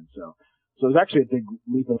then. And so it was actually a big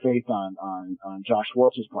leap of faith on Josh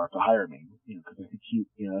Schwartz's part to hire me, because I think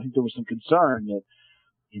I think there was some concern that,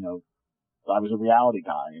 I was a reality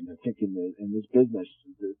guy, and I think in this business,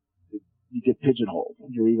 you get pigeonholed.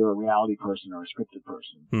 You're either a reality person or a scripted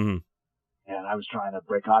person. Mm-hmm. And I was trying to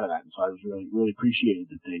break out of that, and so I was really, really appreciated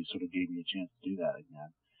that they sort of gave me a chance to do that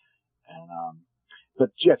again. And but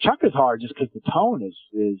yeah, Chuck is hard just because the tone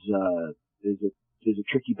is a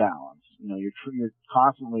tricky balance. You're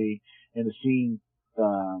constantly in a scene,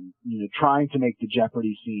 trying to make the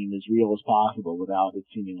Jeopardy scene as real as possible without it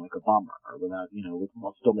seeming like a bummer, or without,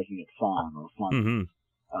 while still making it fun or funny. Mm-hmm.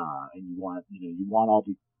 And you want all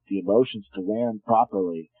the emotions to land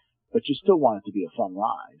properly, but you still want it to be a fun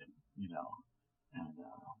ride,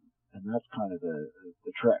 and that's kind of the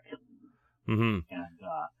trick. Mm-hmm. And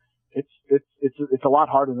it's a lot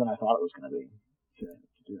harder than I thought it was going to be to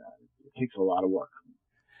do that. It takes a lot of work.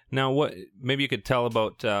 Now, what maybe you could tell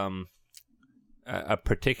about a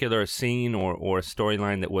particular scene or a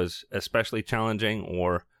storyline that was especially challenging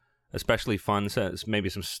or especially fun? So maybe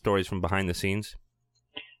some stories from behind the scenes.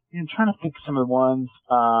 I'm trying to think of some of the ones.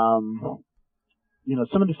 Some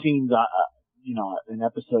of the scenes, in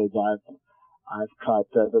episodes I've cut.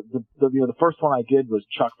 The first one I did was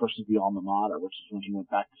Chuck versus the Alma Mater, which is when he went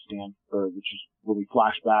back to Stanford, which is when we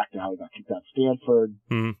flash back to how he got kicked out of Stanford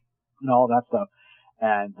and all that stuff.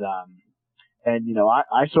 And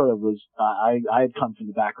I sort of was, I had come from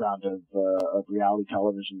the background of reality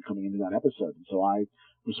television coming into that episode. And so I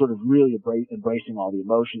was sort of really embracing all the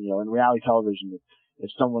emotion. In reality television,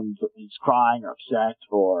 if someone is crying or upset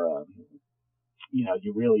or,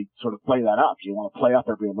 you really sort of play that up. You want to play up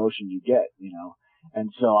every emotion you get,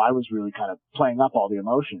 And so I was really kind of playing up all the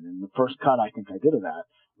emotion. And the first cut I think I did of that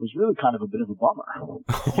was really kind of a bit of a bummer.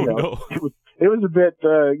 No. It was a bit,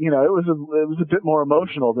 it was a bit more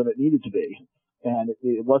emotional than it needed to be. And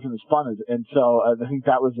it wasn't as fun as, and so I think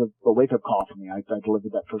that was a wake-up call for me. I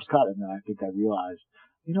delivered that first cut, and then I think I realized,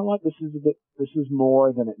 you know what, this is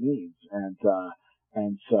more than it needs.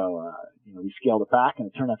 And so, we scaled it back, and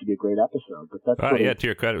it turned out to be a great episode. But that's to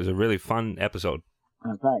your credit, it was a really fun episode.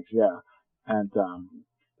 Thanks, yeah. And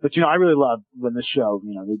but I really love when this show,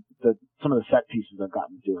 some of the set pieces I've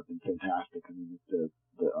gotten to do have been fantastic. I mean, it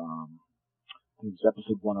was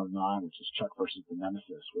episode 109, which is Chuck versus the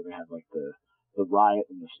Nemesis, where they had like the riot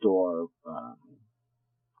in the store,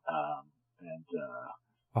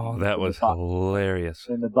 that was hilarious.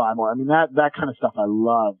 In the Buy More. I mean, that kind of stuff I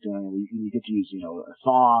love doing. You get to use, a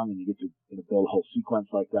song, and you get to build a whole sequence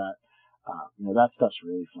like that. That stuff's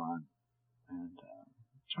really fun. And I'm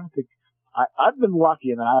trying to think. I've been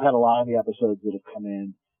lucky in that I've had a lot of the episodes that have come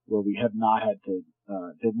in where we have not had to,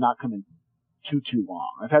 did not come in too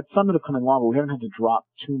long. I've had some that have come in long, but we haven't had to drop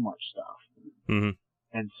too much stuff. Mm-hmm.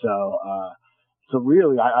 And so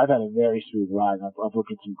really, I've had a very smooth ride. I've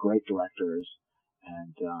worked with some great directors,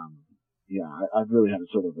 and I've really had a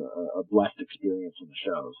sort of a blessed experience on the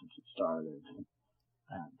show since it started.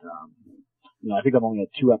 And I think I've only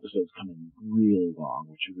had 2 episodes come in really long,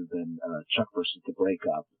 which would have been Chuck versus the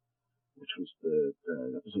Breakup, which was the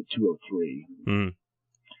episode 203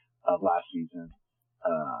 of last season,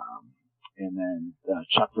 and then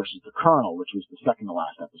Chuck versus the Colonel, which was the second to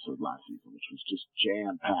last episode last season, which was just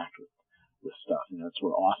jam packed with stuff. That's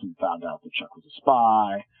where Awesome found out that Chuck was a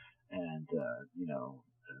spy, and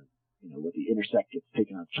with the Intersect gets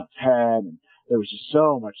taken out of Chuck's head, and there was just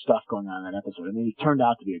so much stuff going on in that episode. I mean, it turned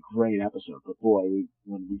out to be a great episode, but boy,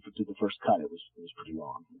 when we did the first cut, it was pretty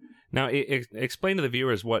long. Now, explain to the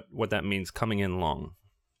viewers what that means, coming in long.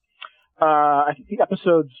 I think the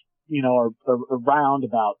episodes, are around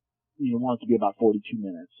about, want it to be about 42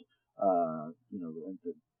 minutes, to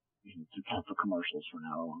count for commercials for an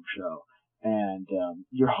hour-long show. And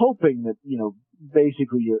you're hoping that,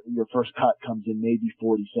 basically your first cut comes in maybe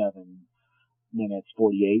 47 minutes,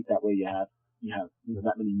 48. That way you have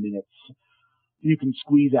that many minutes you can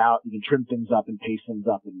squeeze out, you can trim things up and pace things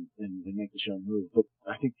up and make the show move. But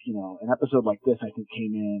I think, an episode like this, I think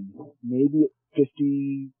came in maybe at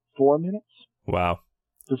 54 minutes. Wow.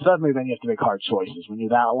 So suddenly then you have to make hard choices. When you're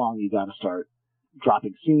that long, you got to start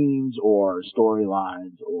dropping scenes or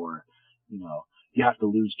storylines, or, you have to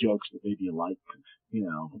lose jokes that maybe you like,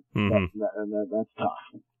 that's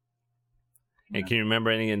tough. And can you remember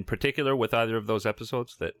any in particular with either of those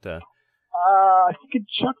episodes that, I think in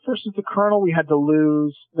Chuck versus the Colonel, we had to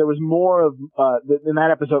lose. There was more of, in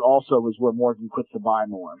that episode also was where Morgan quits the Buy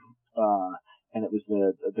More. And it was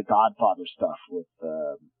the Godfather stuff with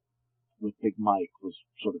Big Mike was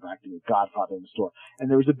sort of acting as Godfather in the store. And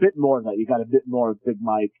there was a bit more of that. You got a bit more of Big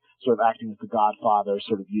Mike sort of acting as the Godfather,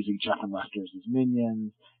 sort of using Chuck and Lester as his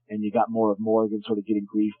minions. And you got more of Morgan sort of getting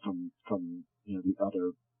grief from the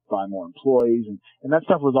other Buy More employees. And that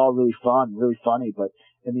stuff was all really fun, really funny. But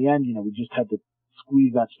in the end, we just had to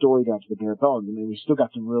squeeze that story down to the bare bones. I mean, we still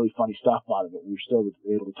got some really funny stuff out of it. We were still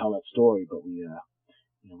able to tell that story, but we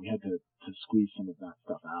had to squeeze some of that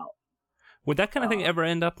stuff out. Would that kind of thing ever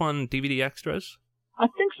end up on DVD extras? I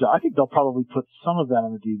think so. I think they'll probably put some of that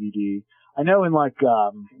on the DVD. I know in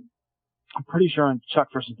I'm pretty sure in Chuck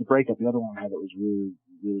versus the Breakup, the other one I had that was really,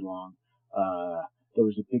 really long. There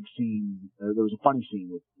was a big scene, there was a funny scene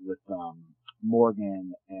with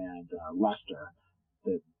Morgan and Lester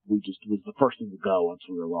that was the first thing to go once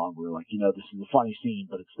we were along. We were like, this is a funny scene,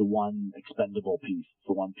 but it's the one expendable piece. It's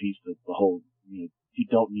the one piece that the whole, you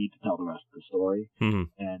don't need to tell the rest of the story. Mm-hmm.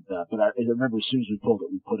 And, but I remember as soon as we pulled it,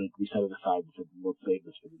 we set it aside and said, let's save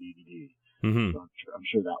this for the DVD. Mm-hmm. So I'm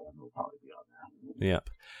sure that one will probably be on there. Yep.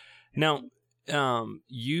 Now,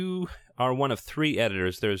 you are one of 3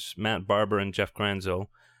 editors. There's Matt Barber and Jeff Granzo.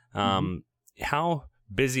 how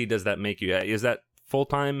busy does that make you? Is that full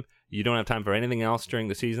time? You don't have time for anything else during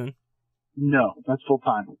the season? No, that's full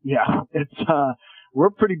time. Yeah, it's we're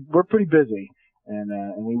pretty busy,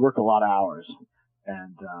 and we work a lot of hours,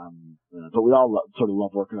 and but we all sort of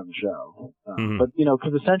love working on the show. But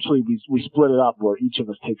because essentially we split it up where each of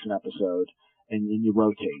us takes an episode, and you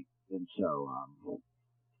rotate, and so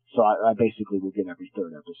I basically will get every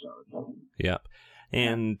third episode. Yeah.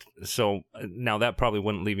 And so now that probably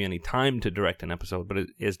wouldn't leave you any time to direct an episode, but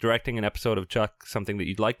is directing an episode of Chuck something that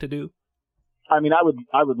you'd like to do? I mean, I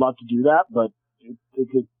would love to do that, but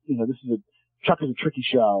Chuck is a tricky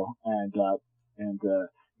show, and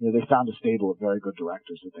they found a stable of very good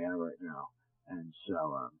directors that they have right now, and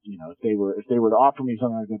so if they were to offer me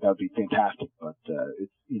something like that would be fantastic. But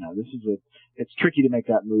it's tricky to make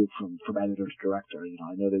that move from editor to director.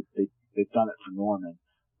 I know that they've done it for Norman,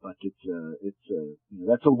 but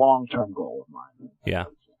that's a long-term goal of mine. Yeah.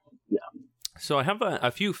 Yeah. So I have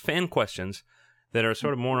a few fan questions that are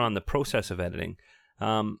sort of more on the process of editing.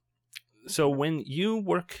 So when you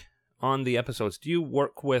work on the episodes, do you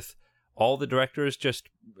work with all the directors, just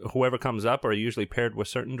whoever comes up, or are you usually paired with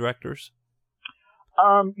certain directors?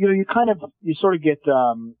 You sort of get,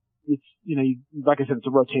 like I said, it's a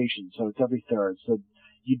rotation, so it's every third. So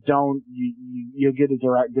you get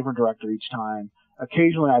a different director each time.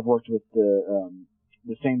 Occasionally I've worked with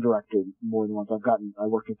the same director more than once. I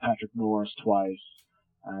worked with Patrick Norris twice,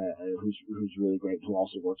 who's really great, who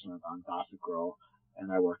also works on Gossip Girl,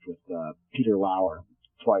 and I worked with Peter Lauer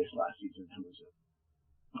twice last season, who was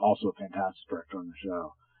also a fantastic director on the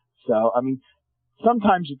show. So, I mean,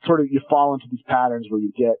 sometimes you fall into these patterns where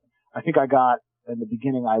you get, I think I got, in the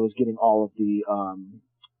beginning I was getting all of the,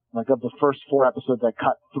 of the first 4 episodes, I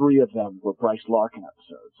cut 3 of them were Bryce Larkin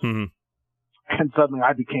episodes. Mm-hmm. And suddenly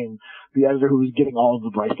I became the editor who was getting all of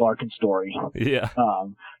the Bryce Larkin story. Yeah.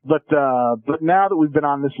 But now that we've been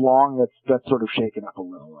on this long, that's sort of shaken up a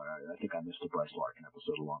little. I think I missed a Bryce Larkin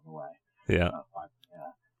episode along the way. Yeah.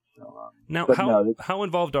 Yeah. So, now, how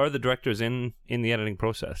involved are the directors in the editing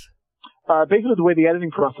process? Basically, the way the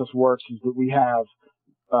editing process works is that we have,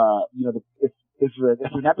 if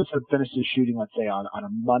an episode finishes shooting, let's say on a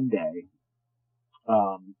Monday,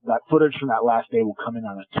 that footage from that last day will come in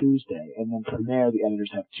on a Tuesday, and then from there the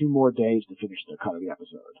editors have 2 more days to finish their cut of the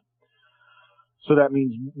episode. So that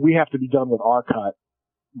means we have to be done with our cut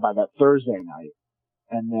by that Thursday night,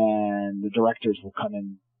 and then the directors will come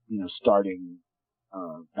in, starting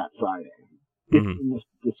that Friday. Mm-hmm.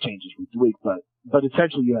 This changes week to week, but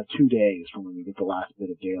essentially you have 2 days from when you get the last bit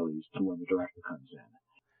of dailies to when the director comes in.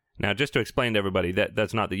 Now, just to explain to everybody,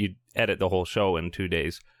 that's not that you edit the whole show in 2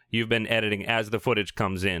 days. You've been editing as the footage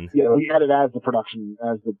comes in. Yeah, we edit as the production,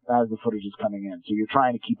 as the footage is coming in. So you're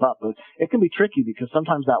trying to keep up, but it can be tricky because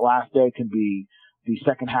sometimes that last day can be the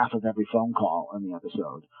second half of every phone call in the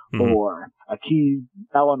episode, mm-hmm. or a key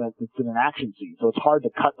element that's in an action scene. So it's hard to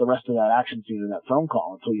cut the rest of that action scene in that phone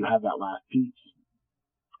call until you have that last piece.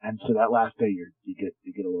 And so that last day you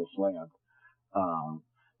get a little slammed.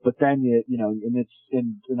 But then and it's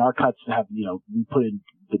in our cuts have, we put in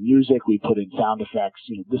the music, we put in sound effects,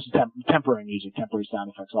 this is temporary music, temporary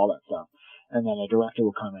sound effects, all that stuff. And then a director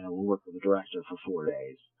will come in and we'll work with the director for 4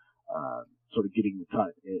 days, sort of getting the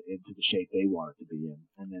cut into the shape they want it to be in.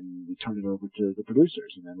 And then we turn it over to the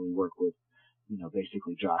producers, and then we work with,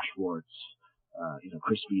 basically Josh Schwartz,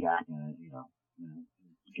 Chris Vidak, and,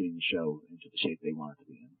 getting the show into the shape they want it to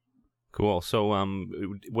be in. Cool. So,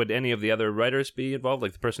 would any of the other writers be involved?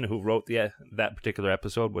 Like the person who wrote that particular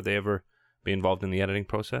episode, would they ever be involved in the editing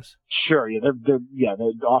process? Sure. Yeah. They're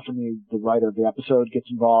often the writer of the episode gets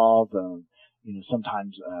involved.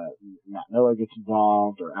 Sometimes Matt Miller gets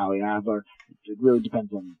involved, or Ali Adler. It really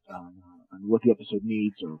depends on what the episode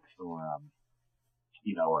needs, or who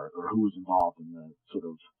is involved in the sort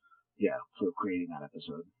of creating that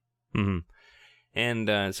episode. Mm-hmm.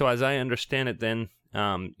 And so, as I understand it, then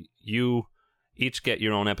you each get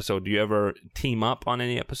your own episode. Do you ever team up on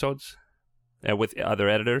any episodes with other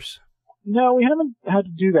editors? No, we haven't had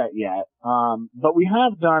to do that yet. But we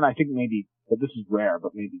have done, I think but this is rare,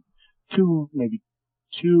 but maybe 2, maybe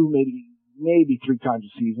 3 times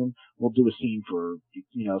a season. We'll do a scene for,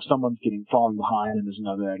 if someone's falling behind and there's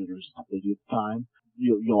another editor who's not busy at the time,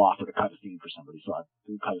 you'll offer to cut a scene for somebody. So I've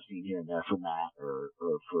cut a scene here and there for Matt or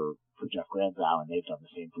for Jeff Granzow, and they've done the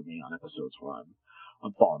same for me on episodes where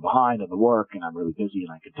I'm falling behind on the work and I'm really busy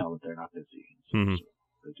and I can tell that they're not busy. So mm-hmm.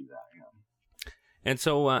 they do that, yeah. And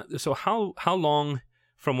so how long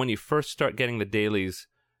from when you first start getting the dailies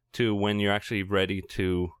to when you're actually ready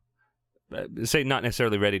to say, not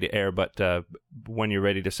necessarily ready to air, but when you're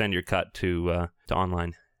ready to send your cut to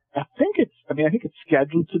online? I think it's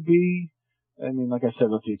scheduled to be I mean, like I said,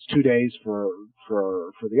 let's see, it's 2 days for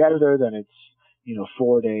the editor, then it's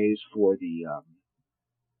 4 days for the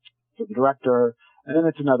director, and then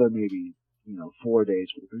it's another maybe 4 days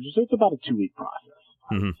for the producer. So it's about a 2-week process.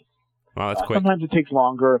 Mm-hmm. Well, that's quick. Sometimes it takes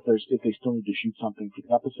longer if they still need to shoot something for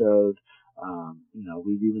the episode.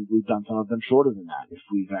 We've done some of them shorter than that. If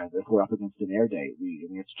we're up against an air date, we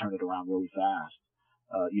have to turn it around really fast.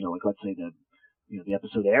 Like let's say the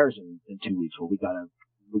episode airs in 2 weeks. Well, we gotta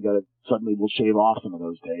suddenly we'll shave off some of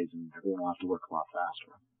those days, and everyone will have to work a lot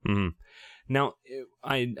faster. Mm-hmm. Now,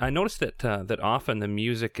 I noticed that often the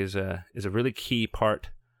music is a really key part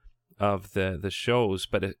of the shows,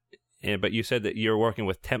 but you said that you're working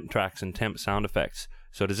with temp tracks and temp sound effects.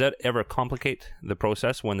 So does that ever complicate the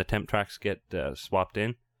process when the temp tracks get swapped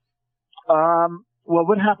in? Well,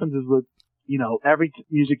 what happens is with every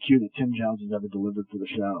music cue that Tim Jones has ever delivered for the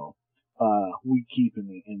show, we keep in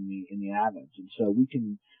the Avids, and so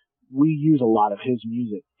we use a lot of his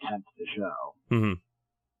music temp the show. Mm-hmm.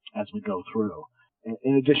 As we go through,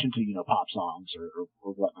 in addition to pop songs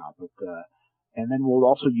or whatnot, but and then we'll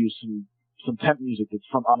also use some temp music that's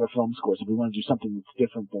from other film scores. If we want to do something that's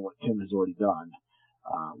different than what Tim has already done,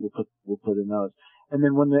 we'll put in those. And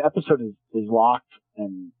then when the episode is locked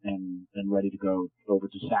and ready to go over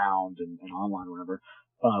to sound and online or whatever,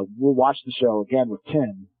 we'll watch the show again with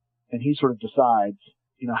Tim, and he sort of decides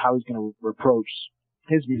how he's going to approach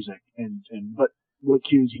his music but what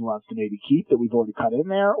cues he wants to maybe keep that we've already cut in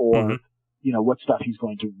there, or mm-hmm. What stuff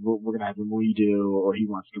we're going to have him redo, or he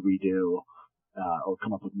wants to redo, or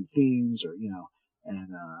come up with new themes, or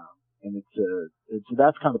and it's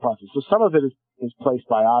that's kind of the process. So some of it is placed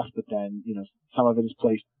by us, but then some of it is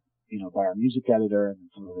placed by our music editor, and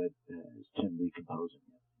some of it is Tim recomposing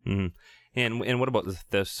it. Mm-hmm. And what about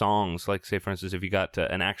the songs? Like, say for instance, if you got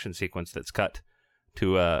an action sequence that's cut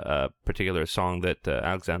to a particular song that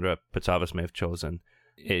Alexandra Patsavas may have chosen,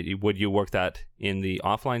 would you work that in the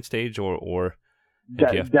offline stage, or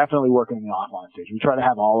definitely working in the offline stage? We try to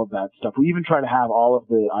have all of that stuff. We even try to have all of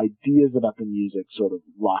the ideas about the music sort of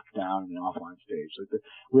locked down in the offline stage.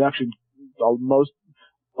 We actually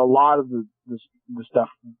a lot of the stuff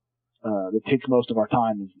that takes most of our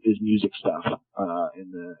time is music stuff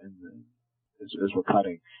as we're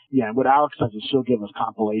cutting. Yeah, and what Alex does is she'll give us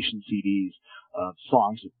compilation CDs of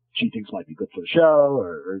songs that she thinks might be good for the show,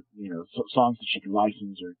 or songs that she can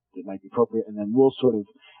license or that might be appropriate. And then we'll sort of,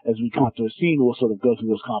 as we come up to a scene, we'll sort of go through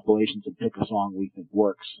those compilations and pick a song we think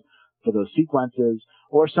works for those sequences.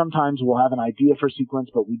 Or sometimes we'll have an idea for a sequence,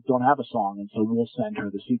 but we don't have a song, and so we'll send her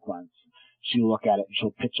the sequence. She'll look at it and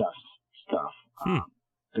she'll pitch us stuff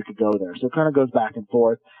that could go there. So it kind of goes back and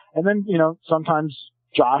forth. And then, sometimes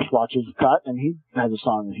Josh watches the cut and he has a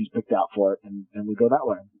song that he's picked out for it, and we go that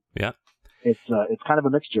way. Yeah. It's kind of a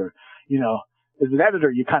mixture. As an editor,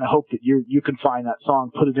 you kind of hope that you can find that song,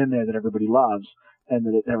 put it in there that everybody loves, and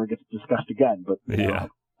that it never gets discussed again. But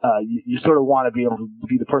you sort of want to be able to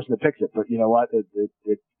be the person that picks it. But you know what?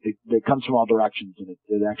 It comes from all directions, and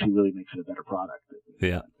it actually really makes it a better product.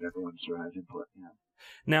 Everyone sort of has input. Yeah.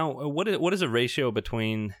 Now, what is the ratio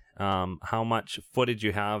between how much footage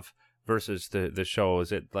you have versus the show?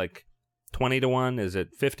 Is it like 20-1? Is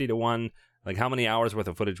it 50-1? Like, how many hours worth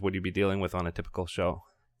of footage would you be dealing with on a typical show?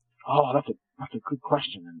 Oh, that's a good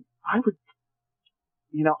question. And I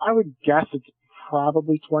would guess it's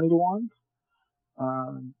probably 20-1.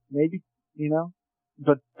 Maybe,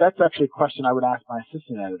 but that's actually a question I would ask my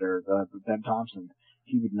assistant editor, Ben Thompson.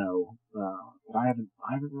 He would know. But I haven't,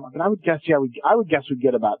 but I would guess, I would guess we'd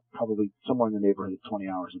get about probably somewhere in the neighborhood of 20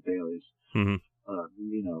 hours of dailies. Mm-hmm.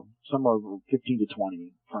 Somewhere 15 to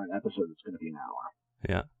 20 for an episode that's going to be an hour.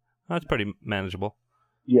 Yeah. That's pretty manageable.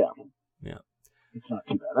 Yeah. Yeah. It's not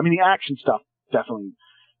too bad. I mean, the action stuff definitely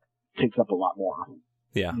takes up a lot more.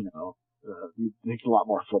 Yeah. It takes a lot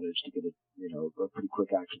more footage to get a pretty quick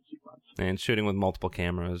action sequence. And shooting with multiple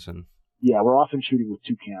cameras and. Yeah, we're often shooting with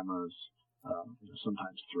 2 cameras,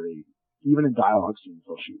 sometimes 3. Even in dialogue scenes,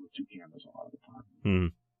 they'll shoot with 2 cameras a lot of the time. Hmm.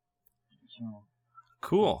 So.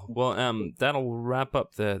 Cool. Well, that'll wrap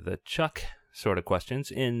up the Chuck sort of questions,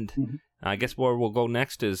 and. Mm-hmm. I guess where we'll go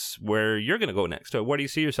next is where you're going to go next. Where do you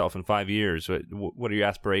see yourself in 5 years? What are your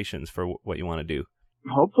aspirations for what you want to do?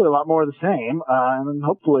 Hopefully a lot more of the same. And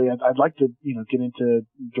hopefully I'd like to, get into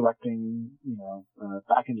directing,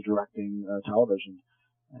 back into directing television.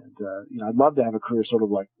 And, I'd love to have a career sort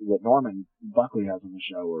of like what Norman Buckley has on the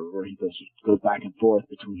show, where he goes back and forth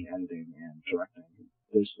between editing and directing.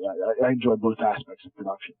 I enjoy both aspects of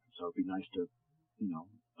production. So it'd be nice to,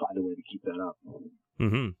 find a way to keep that up.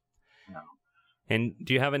 Mm-hmm. And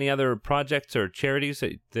do you have any other projects or charities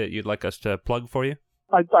that you'd like us to plug for you?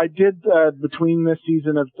 I did, between this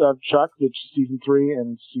season of Chuck, which is season 3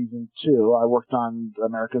 and season 2, I worked on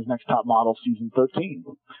America's Next Top Model season 13.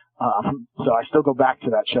 So I still go back to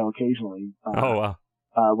that show occasionally. Oh, wow.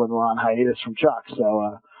 When we're on hiatus from Chuck.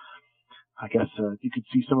 So, I guess, you could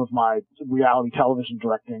see some of my reality television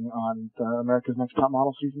directing on America's Next Top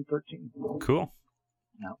Model season 13. Cool.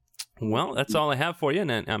 Yeah. Well, that's all I have for you,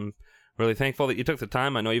 and I'm really thankful that you took the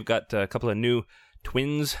time. I know you've got a couple of new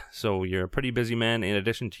twins, so you're a pretty busy man in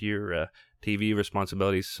addition to your TV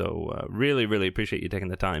responsibilities, so really, really appreciate you taking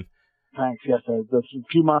the time. Thanks. Yes, there's a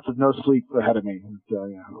few months of no sleep ahead of me.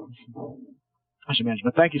 I should mention,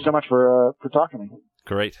 but thank you so much for talking to me.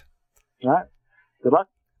 Great. All right. Good luck.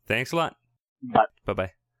 Thanks a lot. Bye.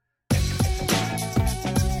 Bye-bye.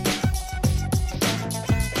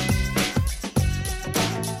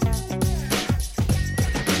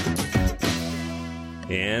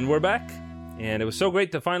 And we're back. And it was so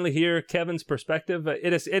great to finally hear Kevin's perspective.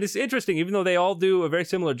 It is interesting, even though they all do a very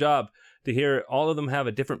similar job, to hear all of them have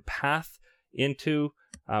a different path into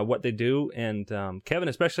what they do. And Kevin,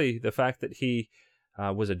 especially the fact that he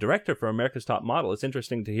was a director for America's Top Model. It's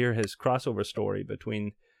interesting to hear his crossover story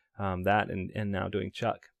between that and now doing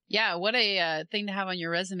Chuck. Yeah, what a thing to have on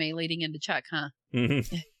your resume leading into Chuck, huh?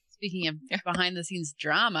 Mm-hmm. Speaking of behind-the-scenes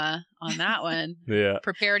drama on that one, Yeah.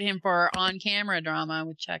 prepared him for on-camera drama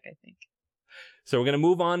with Chuck, I think. So we're going to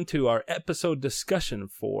move on to our episode discussion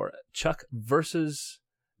for Chuck versus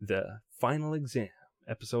the Final Exam,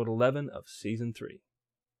 episode 11 of season 3.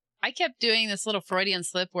 I kept doing this little Freudian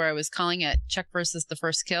slip where I was calling it Chuck versus the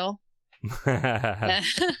First Kill.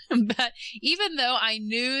 But even though I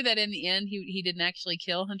knew that in the end he didn't actually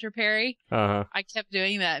kill Hunter Perry, Uh-huh. I kept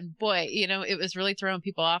doing that. And boy, it was really throwing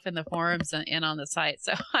people off in the forums and on the site.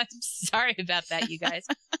 So I'm sorry about that, you guys.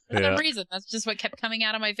 For some reason, that's just what kept coming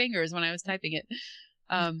out of my fingers when I was typing it.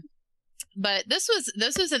 But this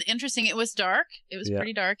was an interesting. It was dark. It was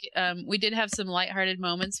pretty dark. We did have some lighthearted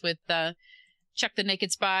moments with Chuck the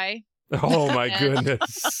Naked Spy. Oh my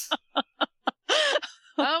goodness.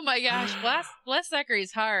 Oh my gosh, bless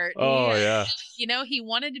Zachary's heart. Oh yeah. He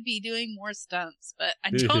wanted to be doing more stunts, but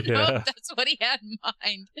I don't know if that's what he had in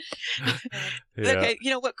mind. Yeah. Okay,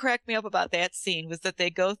 what cracked me up about that scene was that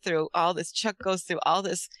they go through all this. Chuck goes through all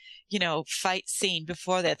this, fight scene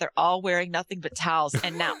before that. They're all wearing nothing but towels,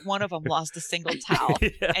 and not one of them lost a single towel.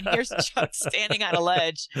 Yeah. And here's Chuck standing on a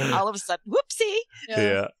ledge. All of a sudden, whoopsie!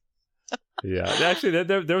 Yeah. Yeah. Actually,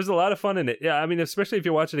 there was a lot of fun in it. Yeah, I mean, especially if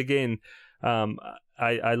you watch it again.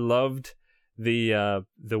 I loved the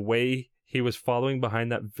way he was following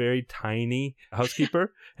behind that very tiny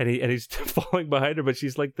housekeeper, and he's following behind her, but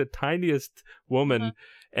she's like the tiniest woman,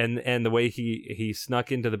 and the way he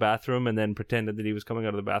snuck into the bathroom and then pretended that he was coming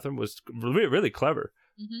out of the bathroom was really, really clever.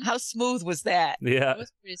 Mm-hmm. How smooth was that? It Yeah,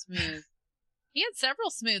 was pretty smooth. He had several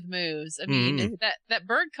smooth moves. I mean, that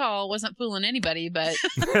bird call wasn't fooling anybody, but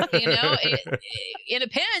in a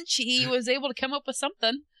pinch, he was able to come up with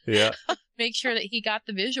something. Yeah. Make sure that he got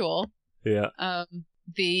the visual. Yeah.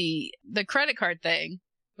 The credit card thing.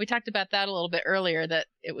 We talked about that a little bit earlier. That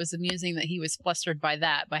it was amusing that he was flustered by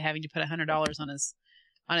having to put $100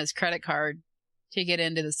 on his credit card to get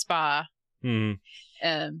into the spa. Mm.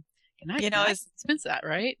 And I expense that,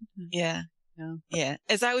 right? Yeah. Yeah.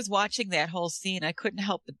 As I was watching that whole scene, I couldn't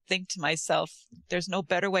help but think to myself, there's no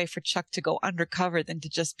better way for Chuck to go undercover than to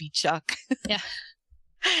just be Chuck. Yeah.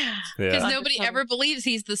 Yeah. Because nobody ever believes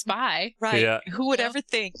he's the spy. Right. Yeah. Who would ever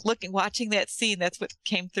think, watching that scene, that's what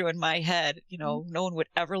came through in my head. No one would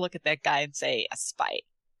ever look at that guy and say, a spy.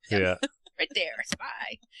 Yeah. Right there,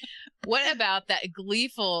 spy. What about that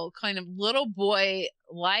gleeful kind of little boy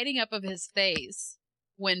lighting up of his face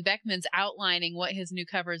when Beckman's outlining what his new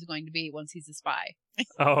cover is going to be once he's a spy?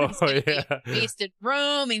 Oh, He's yeah. based in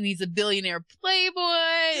Rome, and he's a billionaire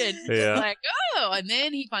playboy, and Yeah. like, and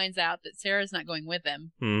then he finds out that Sarah's not going with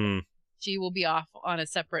him. Mm. She will be off on a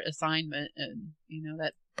separate assignment, and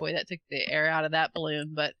that took the air out of that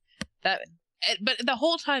balloon. But the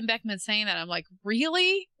whole time Beckman's saying that, I'm like,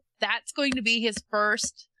 really? That's going to be his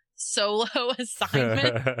first solo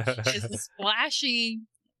assignment? Is a splashy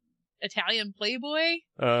Italian playboy?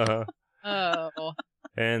 Uh-huh. Oh.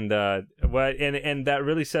 And and that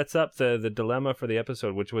really sets up the dilemma for the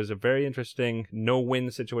episode, which was a very interesting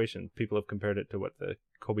no-win situation. People have compared it to what the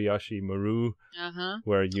Kobayashi Maru,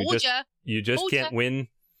 where you just can't win.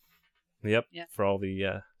 Yep, yeah. For all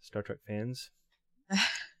the Star Trek fans,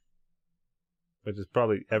 which is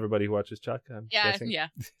probably everybody who watches Chuck. I'm guessing. Yeah.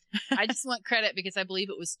 I just want credit because I believe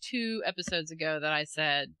it was 2 episodes ago that I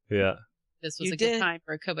said, yeah, this was good time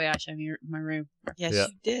for a Kobayashi Maru. Yes, Yeah.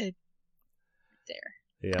 you did. There.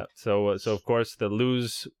 Yeah. So of course the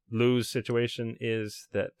lose situation is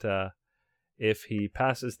that if he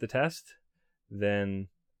passes the test, then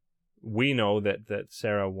we know that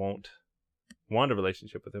Sarah won't want a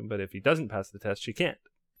relationship with him. But if he doesn't pass the test, she can't.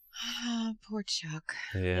 Poor Chuck.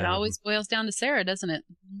 Yeah. It always boils down to Sarah, doesn't it?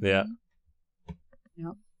 Yeah.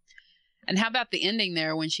 Yep. And how about the ending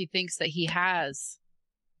there when she thinks that he has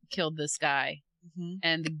killed this guy,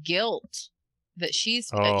 and the guilt that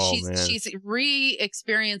she's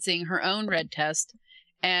re-experiencing her own red test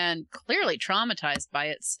and clearly traumatized by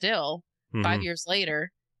it still 5 years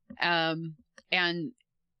later, and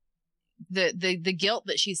the guilt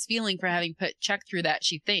that she's feeling for having put Chuck through that,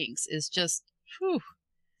 she thinks, is just whew.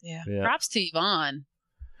 Yeah. Props to Yvonne.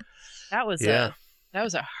 That was a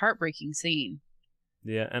heartbreaking scene.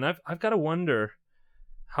 Yeah, and I've got to wonder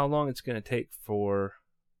how long it's going to take for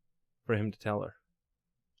him to tell her.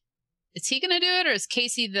 Is he going to do it, or is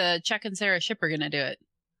Casey, the Chuck and Sarah shipper, going to do it?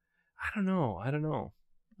 I don't know. I don't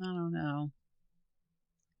know.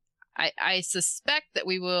 I suspect that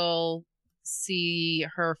we will see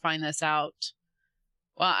her find this out.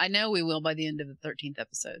 Well, I know we will by the end of the 13th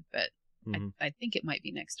episode, but I think it might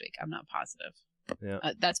be next week. I'm not positive. Yeah.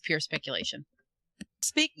 That's pure speculation.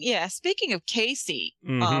 Speaking of Casey,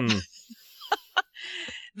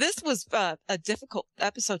 this was a difficult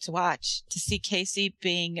episode to watch, to see Casey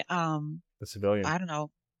being a civilian. I don't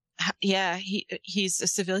know. Yeah, he's a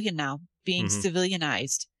civilian now, being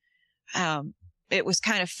civilianized. It was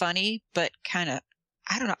kind of funny, but kind of,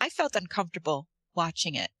 I don't know. I felt uncomfortable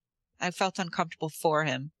watching it. I felt uncomfortable for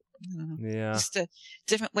him. Yeah. Just a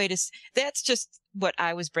different way to, that's just what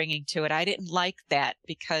I was bringing to it. I didn't like that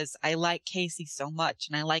because I like Casey so much,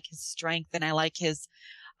 and I like his strength, and I like his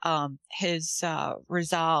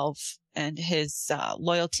resolve and his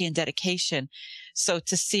loyalty and dedication. So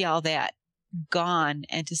to see all that gone,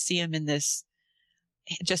 and to see him in this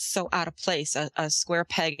just so out of place, a square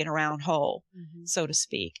peg in a round hole, so to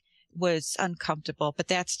speak, was uncomfortable. But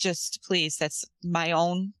that's my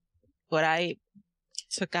own, what I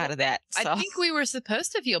took out of that. So. I think we were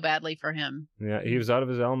supposed to feel badly for him. Yeah, he was out of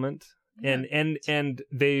his element. Yeah. And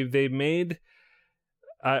they made,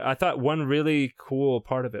 I thought one really cool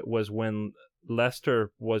part of it was when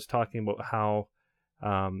Lester was talking about how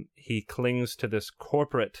he clings to this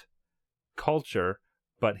corporate culture,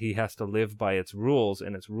 but he has to live by its rules,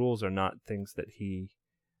 and its rules are not things that he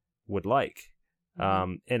would like.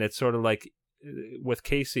 And it's sort of like with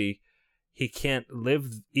Casey, he can't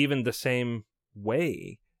live even the same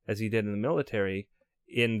way as he did in the military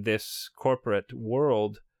in this corporate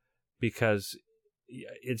world, because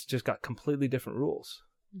it's just got completely different rules.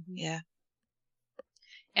 Yeah.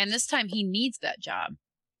 And this time he needs that job.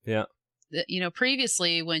 Yeah.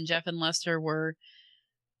 Previously when Jeff and Lester were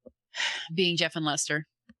being Jeff and Lester,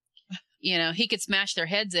 he could smash their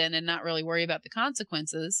heads in and not really worry about the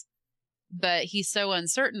consequences. But he's so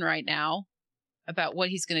uncertain right now about what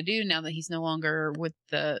he's going to do now that he's no longer with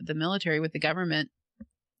the military, with the government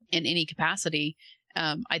in any capacity.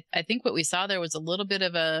 I think what we saw there was a little bit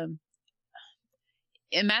of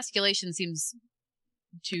emasculation seems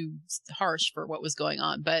too harsh for what was going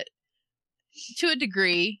on, but to a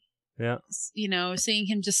degree, yeah, seeing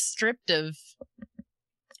him just stripped of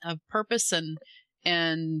purpose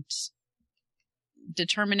and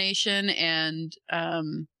determination and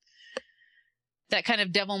that kind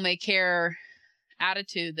of devil may care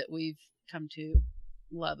attitude that we've come to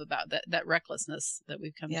love about, that recklessness that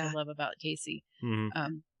we've come to love about Casey.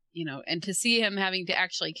 And to see him having to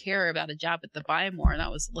actually care about a job at the Buy More,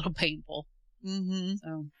 that was a little painful.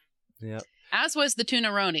 So, yeah. As was the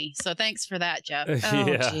Tuna-Roni. So thanks for that, Jeff.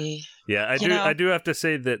 Yeah. I do have to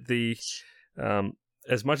say that the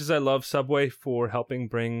as much as I love Subway for helping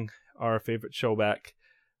bring our favorite show back,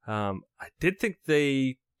 I did think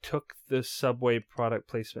they took the Subway product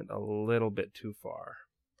placement a little bit too far.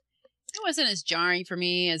 It wasn't as jarring for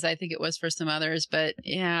me as I think it was for some others, but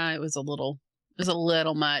yeah, it was a little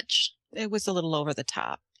much. It was a little over the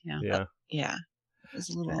top. Yeah. It was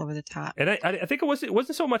a little over the top. And I think it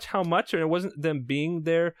wasn't so much how much, or it wasn't them being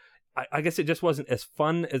there. I guess it just wasn't as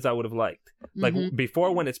fun as I would have liked. Like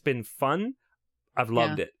before, when it's been fun, I've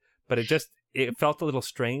loved it, but it felt a little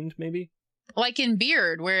strained, maybe. Like in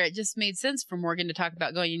Beard, where it just made sense for Morgan to talk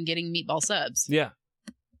about going and getting meatball subs. Yeah.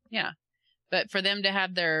 But for them to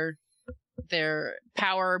have their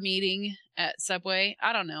power meeting at Subway,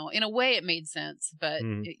 I don't know. In a way, it made sense, but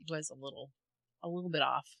it was a little bit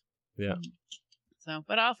off. Yeah. So,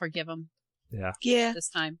 but I'll forgive them. Yeah. This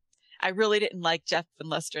time. I really didn't like Jeff and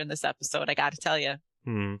Lester in this episode, I got to tell you.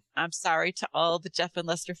 I'm sorry to all the Jeff and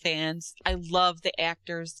Lester fans. I love the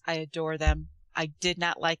actors. I adore them. I did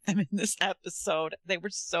not like them in this episode. They were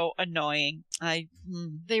so annoying.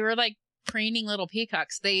 They were like preening little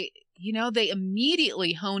peacocks. They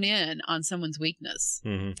immediately hone in on someone's weakness.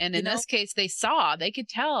 Mm-hmm. And in this case, they could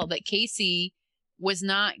tell that Casey was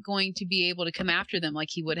not going to be able to come after them like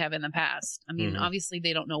he would have in the past. I mean, obviously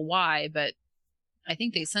they don't know why, but I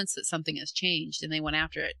think they sensed that something has changed and they went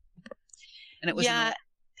after it. And it was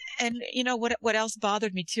and you know what else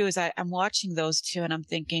bothered me too is I'm watching those two and I'm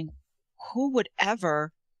thinking, who would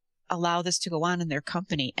ever allow this to go on in their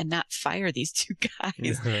company and not fire these two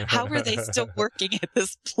guys? How are they still working at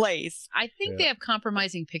this place? I think they have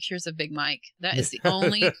compromising pictures of Big Mike. That is the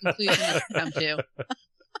only conclusion that's come to.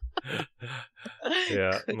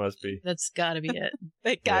 Yeah, it must be. That's got to be it.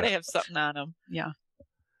 They got to have something on them. Yeah.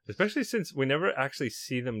 Especially since we never actually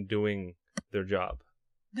see them doing their job.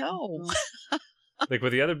 No. Like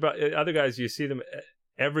with the other guys, you see them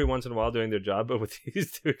every once in a while doing their job, but with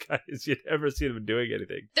these two guys, you never see them doing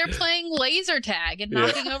anything. They're playing laser tag and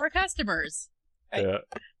knocking over customers. Right? Yeah.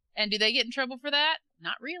 And do they get in trouble for that?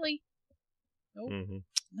 Not really. Nope. Mm-hmm.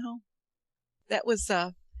 No. That was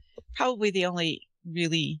probably the only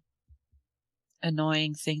really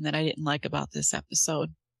annoying thing that I didn't like about this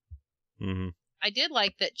episode. Mm-hmm. I did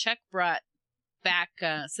like that Chuck brought back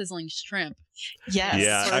sizzling shrimp. Yes.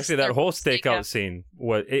 Yeah, actually, that whole stakeout scene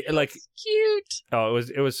was cute. Oh,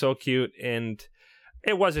 it was so cute, and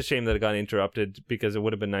it was a shame that it got interrupted because it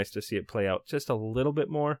would have been nice to see it play out just a little bit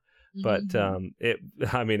more. But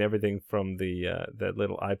everything from the that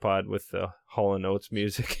little iPod with the Hall & Oates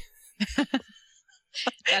music.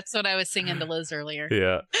 That's what I was singing to Liz earlier.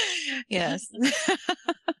 Yeah. Yes.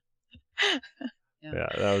 Yeah,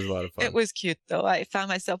 that was a lot of fun. It was cute, though. I found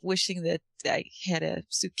myself wishing that I had a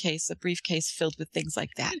briefcase filled with things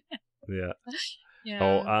like that. Yeah. Yeah.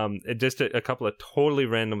 Oh, just a couple of totally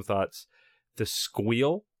random thoughts. The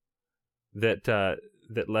squeal that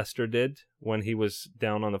Lester did when he was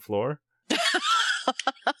down on the floor.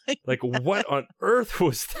 Like, what on earth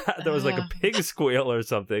was that? That was like a pig squeal or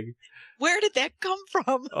something. Where did that come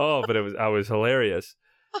from? Oh, but I was hilarious.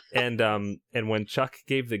 And when Chuck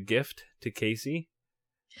gave the gift to Casey,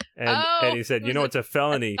 and he said, it's a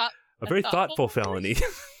felony, a very thoughtful felony.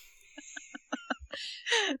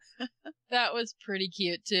 That was pretty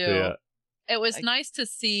cute too. Yeah. It was nice to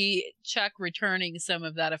see Chuck returning some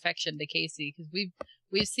of that affection to Casey, because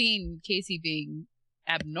we've seen Casey being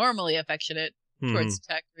abnormally affectionate towards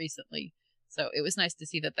Chuck recently. So it was nice to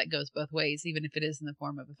see that goes both ways, even if it is in the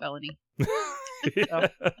form of a felony. So,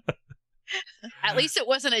 at least it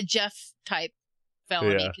wasn't a Jeff type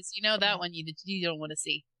felony, because that one you don't want to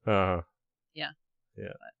see. Yeah.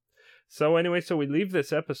 But. So anyway, we leave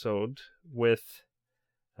this episode with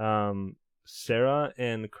Sarah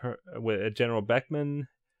and with General Beckman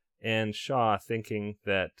and Shaw thinking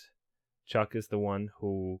that Chuck is the one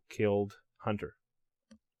who killed Hunter.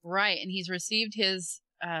 Right, and he's received his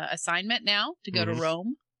assignment now to go to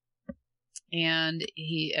Rome, and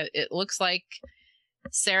it looks like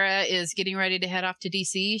Sarah is getting ready to head off to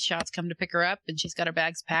D.C. Shaw's come to pick her up, and she's got her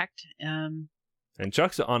bags packed. And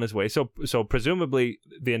Chuck's on his way, so presumably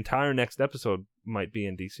the entire next episode might be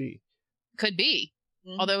in D.C. Could be.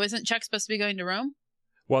 Although, isn't Chuck supposed to be going to Rome?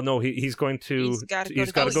 Well, no, he's going to. He's got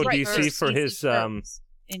to go D.C. for his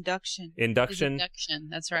induction.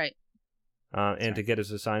 That's right. And to get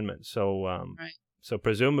his assignment. So, right. So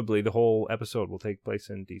presumably the whole episode will take place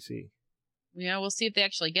in D.C. Yeah, we'll see if they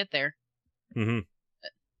actually get there. Mm-hmm.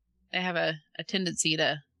 They have a tendency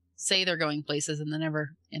to say they're going places and then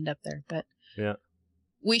never end up there. But yeah,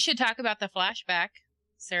 we should talk about the flashback.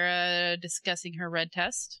 Sarah discussing her red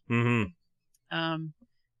test. Mm-hmm.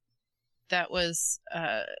 That was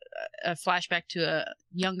a flashback to a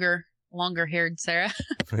younger, longer-haired Sarah.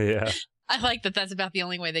 Yeah. I like that. That's about the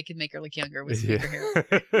only way they could make her look younger was to make her hair.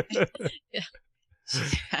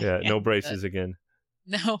 Yeah. No braces again.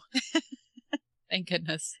 No. Thank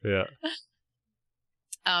goodness. Yeah.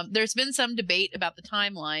 There's been some debate about the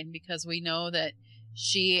timeline because we know that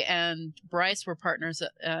she and Bryce were partners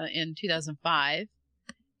in 2005,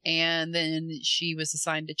 and then she was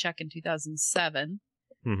assigned to Chuck in 2007.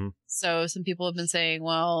 Mm-hmm. So some people have been saying,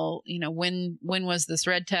 well, when was this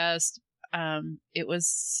red test? It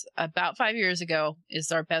was about 5 years ago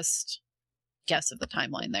is our best guess of the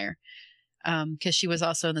timeline there. Cause she was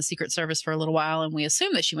also in the Secret Service for a little while, and we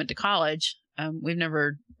assume that she went to college. We've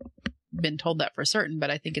never been told that for certain,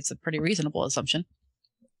 but I think it's a pretty reasonable assumption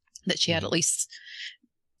that she had at least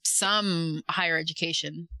some higher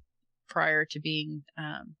education prior to being,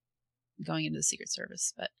 going into the Secret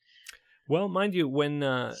Service. But well, mind you,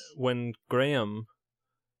 when Graham,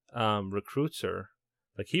 recruits her,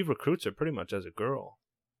 like he recruits her pretty much as a girl.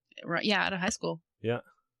 out of high school. Yeah.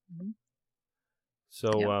 Mhm.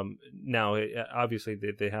 So Yeah. now, obviously,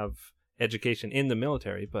 they have education in the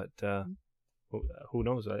military, but who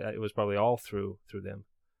knows? It was probably all through them.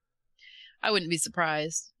 I wouldn't be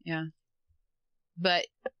surprised. Yeah. But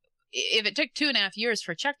if it took 2.5 years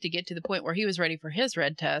for Chuck to get to the point where he was ready for his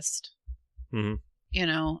red test, Mm-hmm.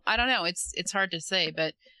 I don't know. It's hard to say,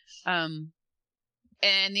 but, and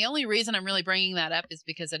the only reason I'm really bringing that up is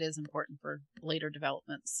because it is important for later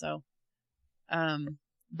developments. So,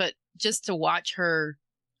 but just to watch her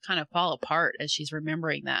kind of fall apart as she's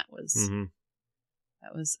remembering that was, Mm-hmm.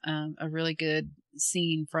 that was, a really good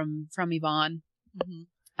scene from Yvonne. Mhm.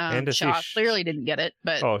 And to see Shaw clearly didn't get it,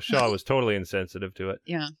 but Oh, Shaw was totally insensitive to it.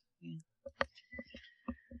 yeah.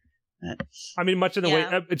 I mean, much in the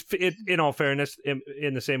Yeah. way, in all fairness,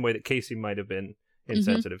 in the same way that Casey might have been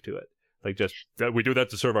insensitive to it. Like, just, we do that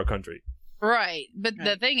to serve our country. Right. But the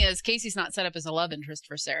Right. thing is, Casey's not set up as a love interest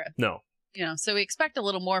for Sarah. No. So we expect a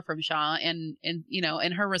little more from Shaw, and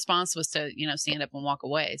her response was to, stand up and walk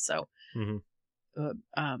away. So, Mhm.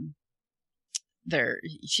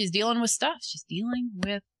 she's dealing with stuff. She's dealing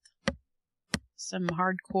with some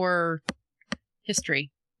hardcore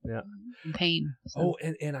history. Yeah. And pain. So. Oh,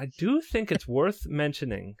 and I do think it's worth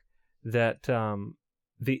mentioning that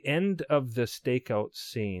the end of the stakeout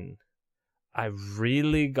scene, I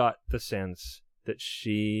really got the sense that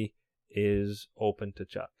she is open to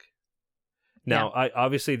Chuck. Now,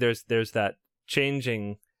 obviously there's that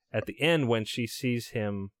changing at the end when she sees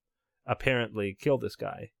him apparently kill this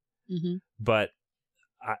guy, Mm-hmm. but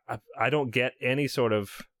I don't get any sort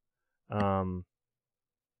of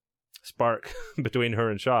spark between her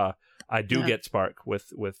and Shaw. I do get spark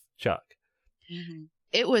with Chuck. Mhm.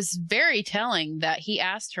 It was very telling that he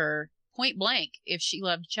asked her point blank if she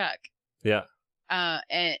loved Chuck. Yeah.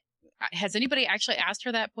 And has anybody actually asked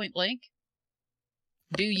her that point blank?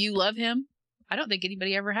 Do you love him? I don't think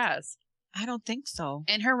anybody ever has. I don't think so.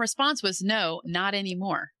 And her response was no, not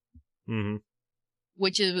anymore, Mm-hmm.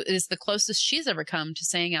 which is the closest she's ever come to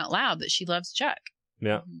saying out loud that she loves Chuck.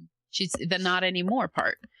 Yeah. She's the not anymore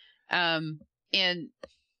part. And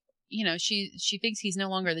she thinks he's no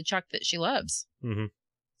longer the Chuck that she loves. Mm-hmm.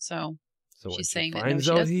 So So when she's she saying that finds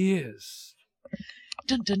no, she out doesn't. he is.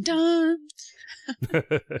 Dun dun dun.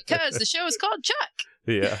 Because the show is called Chuck,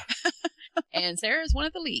 Yeah. and Sarah's one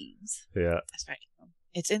of the leads. Yeah. That's right.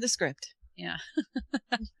 It's in the script. Yeah.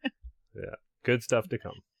 Good stuff to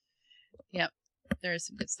come. There is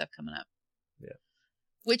some good stuff coming up. Yeah.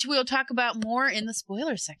 Which we'll talk about more in the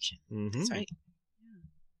spoiler section. Mm-hmm. That's right.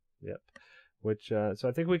 Yep. Which, so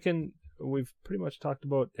I think we've pretty much talked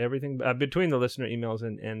about everything between the listener emails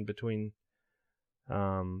and between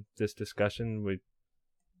this discussion.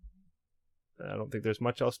 I don't think there's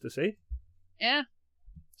much else to say. Yeah.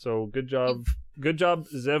 So good job,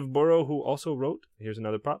 Zev Burrow, who also wrote. Here's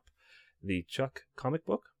another prop, the Chuck comic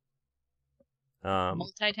book.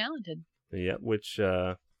 Multi-talented. Yeah, which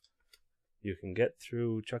you can get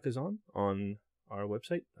through Chuck is on our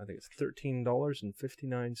website. I think it's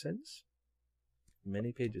 $13.59.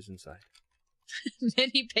 Many pages inside.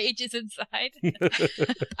 Many pages inside.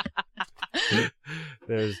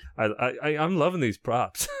 I'm loving these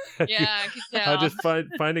props. Yeah, I can tell. I'm just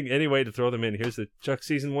finding any way to throw them in. Here's the Chuck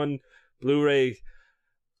Season 1 Blu-ray.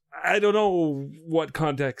 I don't know what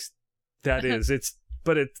context that is.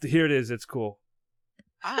 Here it is. It's cool.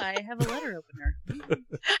 I have a letter opener.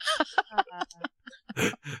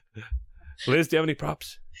 Liz, do you have any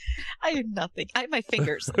props? I have nothing. I have my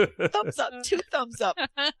fingers. Thumbs up. 2 thumbs up.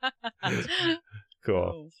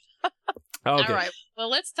 Cool. Oh. Okay. All right. Well,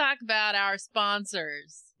 let's talk about our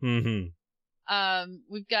sponsors. Mm-hmm.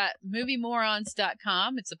 We've got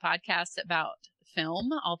moviemorons.com. It's a podcast about film,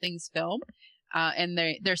 all things film. And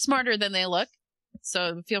they're smarter than they look.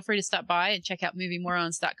 So feel free to stop by and check out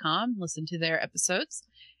moviemorons.com, listen to their episodes.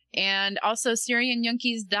 And also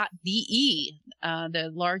SyrianJunkies.de,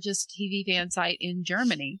 the largest TV fan site in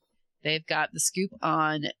Germany. They've got the scoop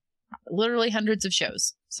on literally hundreds of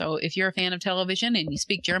shows. So if you're a fan of television and you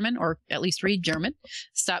speak German or at least read German,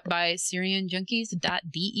 stop by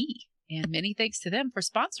SyrianJunkies.de. And many thanks to them for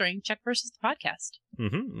sponsoring Chuck versus the podcast.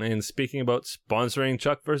 Mm-hmm. And speaking about sponsoring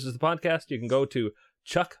Chuck versus the podcast, you can go to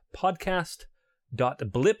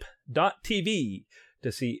chuckpodcast.blip.tv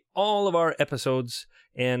to see all of our episodes.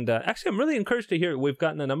 And actually, I'm really encouraged to hear we've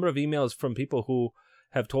gotten a number of emails from people who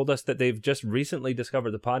have told us that they've just recently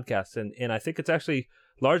discovered the podcast. And I think it's actually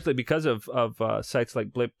largely because of sites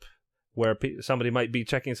like Blip, where somebody might be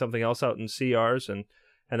checking something else out and see ours. And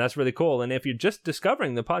that's really cool. And if you're just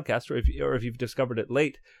discovering the podcast, or if you've discovered it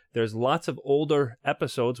late, there's lots of older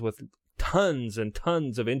episodes with tons and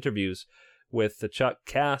tons of interviews with the Chuck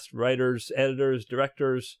cast, writers, editors,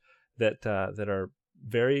 directors that are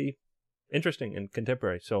very interesting and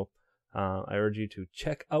contemporary. So I urge you to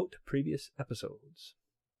check out previous episodes.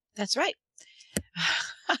 That's right.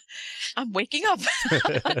 I'm waking up.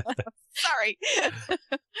 Sorry.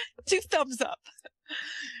 2 thumbs up.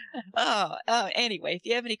 Anyway, if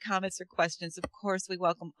you have any comments or questions, of course, we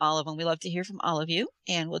welcome all of them. We love to hear from all of you,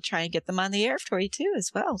 and we'll try and get them on the air for you too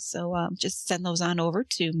as well. So just send those on over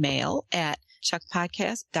to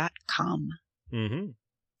mail@chuckpodcast.com. Mm-hmm.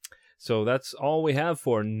 So that's all we have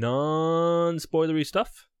for non-spoilery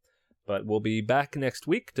stuff. But we'll be back next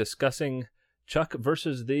week discussing Chuck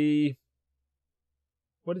versus the...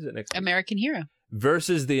 What is it next week? American Hero.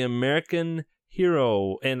 Versus the American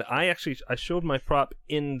Hero. And I showed my prop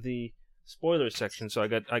in the spoiler section, so I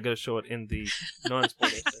got to show it in the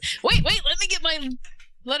non-spoiler section. Wait, let me get my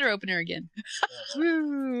letter opener again.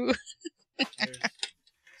 Woo.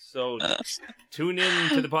 So tune in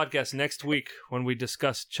to the podcast next week when we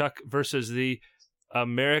discuss Chuck versus the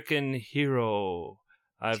American Hero.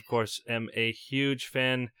 I, of course, am a huge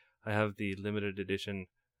fan. I have the limited edition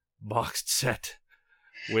boxed set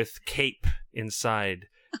with cape inside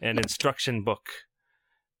and instruction book.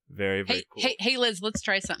 Very, very cool. Hey, Liz, let's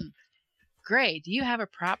try something. Gray, do you have a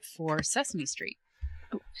prop for Sesame Street?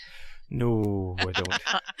 No, I don't.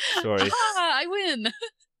 Sorry. I win.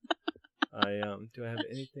 Do I have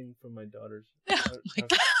anything from my daughters?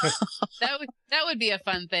 That would be a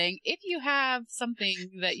fun thing. If you have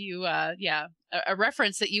something that you, a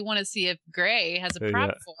reference that you want to see if Gray has a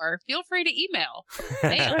prop for, feel free to email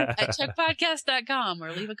 @chuckpodcast.com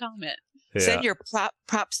or leave a comment. Yeah. Send your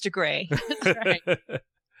props to Gray. That's right.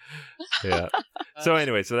 Yeah. So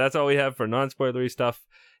anyway, so that's all we have for non-spoilery stuff.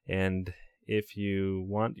 And if you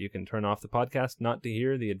want, you can turn off the podcast not to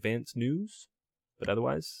hear the advanced news. But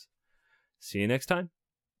otherwise, see you next time.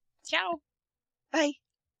 Ciao. Bye.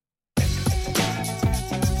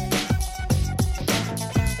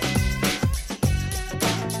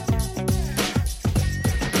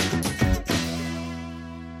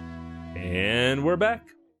 And we're back.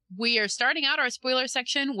 We are starting out our spoiler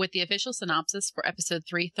section with the official synopsis for episode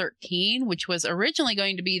 313, which was originally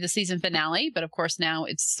going to be the season finale, but of course now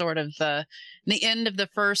it's sort of the end of the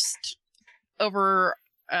first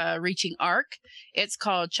overreaching arc. It's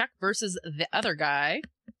called Chuck versus the Other Guy.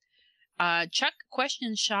 Chuck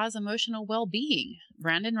questions Shaw's emotional well-being.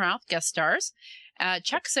 Brandon Routh guest stars.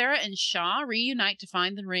 Chuck, Sarah, and Shaw reunite to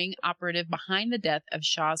find the ring operative behind the death of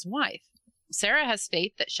Shaw's wife. Sarah has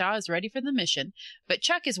faith that Shaw is ready for the mission, but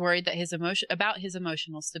Chuck is worried that about his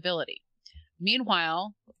emotional stability.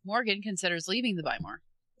 Meanwhile, Morgan considers leaving the Bymore.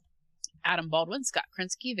 Adam Baldwin, Scott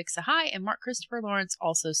Krinsky, Vic Sahai, and Mark Christopher Lawrence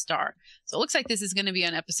also star. So it looks like this is going to be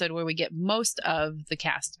an episode where we get most of the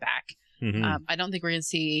cast back. Mm-hmm. I don't think we're going to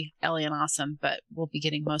see Ellie and Awesome, but we'll be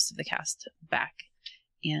getting most of the cast back.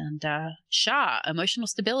 And Shaw, emotional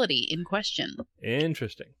stability in question.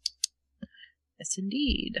 Interesting. Yes,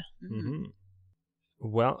 indeed. Mm-hmm.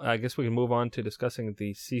 Well, I guess we can move on to discussing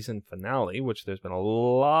the season finale, which there's been a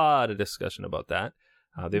lot of discussion about that.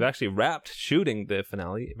 They've actually wrapped shooting the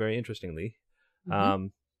finale, very interestingly. Mm-hmm.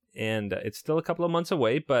 And it's still a couple of months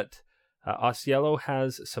away, but Osiello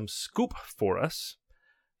has some scoop for us.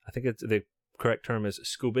 I think the correct term is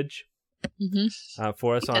scoobage. Mm-hmm.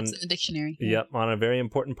 For us That's in the dictionary. Yep, on a very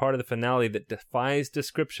important part of the finale that defies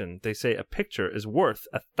description. They say a picture is worth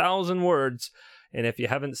 1,000 words, and if you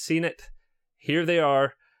haven't seen it, here they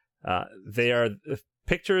are. They are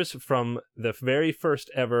pictures from the very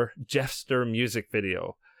first ever Jeffster music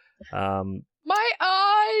video. My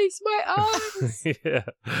eyes! Yeah.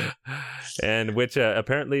 And which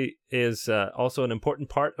apparently is also an important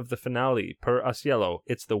part of the finale, per Osiello.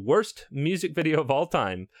 It's the worst music video of all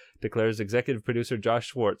time, declares executive producer Josh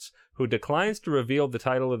Schwartz, who declines to reveal the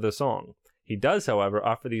title of the song. He does, however,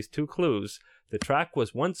 offer these 2 clues. The track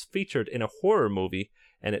was once featured in a horror movie,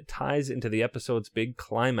 and it ties into the episode's big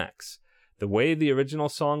climax. The way the original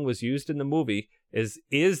song was used in the movie is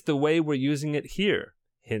the way we're using it here,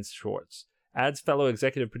 hints Schwartz. Adds fellow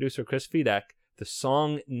executive producer Chris Fedak, the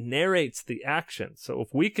song narrates the action. So if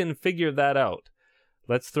we can figure that out,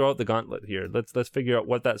 let's throw out the gauntlet here. Let's figure out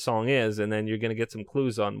what that song is, and then you're going to get some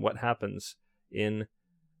clues on what happens in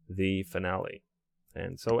the finale.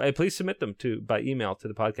 And so please submit them by email to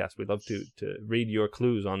the podcast. We'd love to read your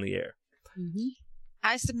clues on the air. Mm-hmm.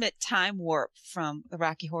 I submit Time Warp from the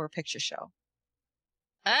Rocky Horror Picture Show.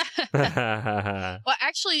 Well,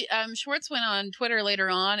 actually, Schwartz went on Twitter later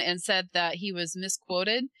on and said that he was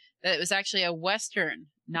misquoted, that it was actually a Western,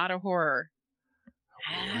 not a horror.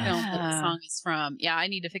 I don't know what the song is from. Yeah, I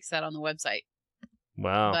need to fix that on the website.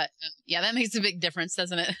 Wow. But yeah, that makes a big difference,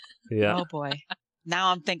 doesn't it? Yeah. Oh boy.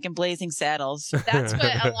 Now I'm thinking Blazing Saddles. That's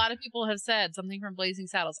what a lot of people have said. Something from Blazing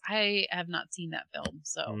Saddles. I have not seen that film,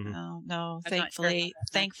 so Mhm. Oh no, I'm not sure about that.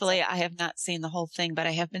 thankfully I have not seen the whole thing, but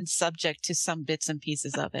I have been subject to some bits and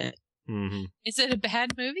pieces of it. Mhm. is it a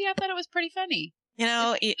bad movie? I thought it was pretty funny. You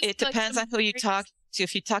know, it It's like depends some on who you great- talk to.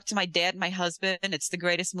 If you talk to my dad and my husband, it's the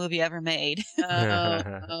greatest movie ever made. Oh,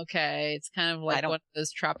 okay. It's kind of like don't- one of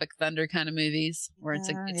those Tropic Thunder kind of movies where it's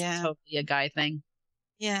yeah. totally a guy thing.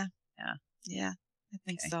 Yeah. Yeah. Yeah. I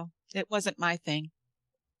think Okay. so. It wasn't my thing.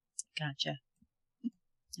 Gotcha.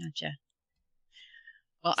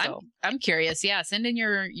 Well, So- I'm curious. Yeah, send in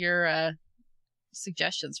your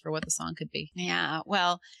suggestions for what the song could be. Yeah.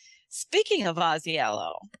 Well, speaking of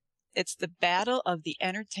Ozziello, it's the battle of the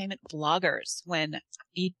entertainment bloggers when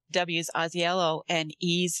EW's Ozziello and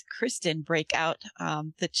E's Kristen break out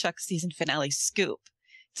the Chuck season finale scoop.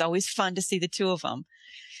 It's always fun to see the two of them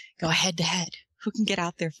go head to head. Who can get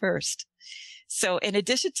out there first? So in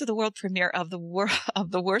addition to the world premiere of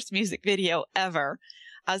the worst music video ever,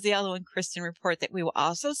 Ozziello and Kristen report that we will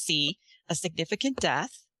also see a significant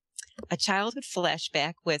death, a childhood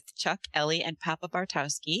flashback with Chuck, Ellie, and Papa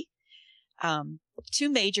Bartowski, 2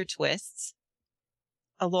 major twists,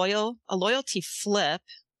 a loyalty flip,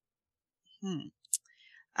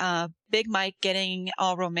 Big Mike getting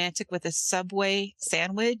all romantic with a Subway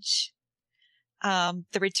sandwich,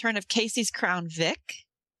 the return of Casey's Crown Vic,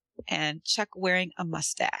 and Chuck wearing a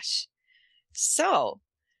mustache. So,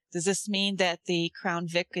 does this mean that the Crown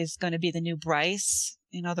Vic is going to be the new Bryce?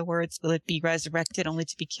 In other words, will it be resurrected only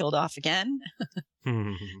to be killed off again?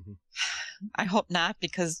 I hope not,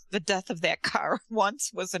 because the death of that car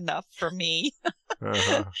once was enough for me.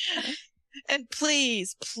 Uh-huh. And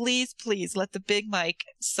please, please, please let the Big Mike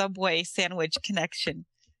Subway sandwich connection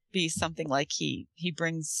be something like he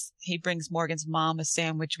brings Morgan's mom a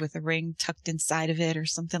sandwich with a ring tucked inside of it or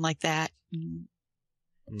something like that. Mhm.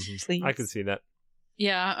 Please. I can see that.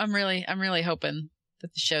 Yeah, I'm really hoping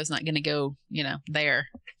that the show's not going to go, there.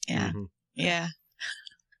 Yeah. Mhm. Yeah.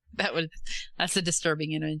 That's a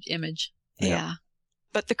disturbing image. Yeah.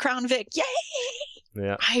 But the Crown Vic, yay!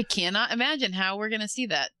 Yeah. I cannot imagine how we're going to see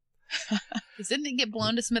that. 'Cause didn't it get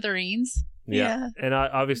blown to smithereens? Yeah. And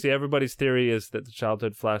obviously, everybody's theory is that the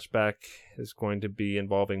childhood flashback is going to be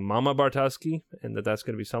involving Mama Bartowski, and that's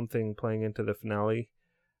going to be something playing into the finale.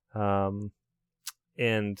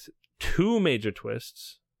 And 2 major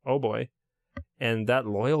twists. Oh boy. And that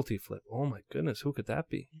loyalty flip. Oh my goodness, who could that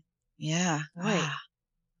be? Yeah. Right.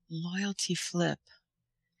 Loyalty flip.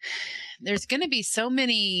 There's going to be so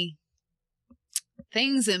many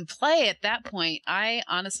things in play at that point. I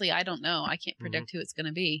don't know. I can't predict who it's going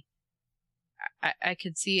to be. I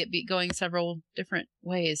could see it going several different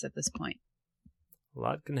ways at this point. A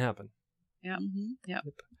lot can happen. Yeah. Mhm. Yep.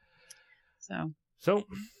 So, So,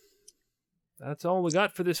 that's all we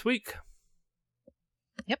got for this week.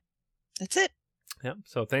 That's it. Yeah.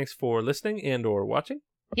 So, thanks for listening and or watching.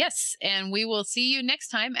 yes. And we will see you next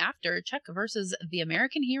time after Chuck versus the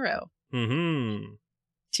American Hero. Mm-hmm.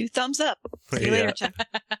 2 thumbs up. See you later, Chuck.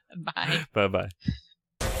 Bye. Bye-bye.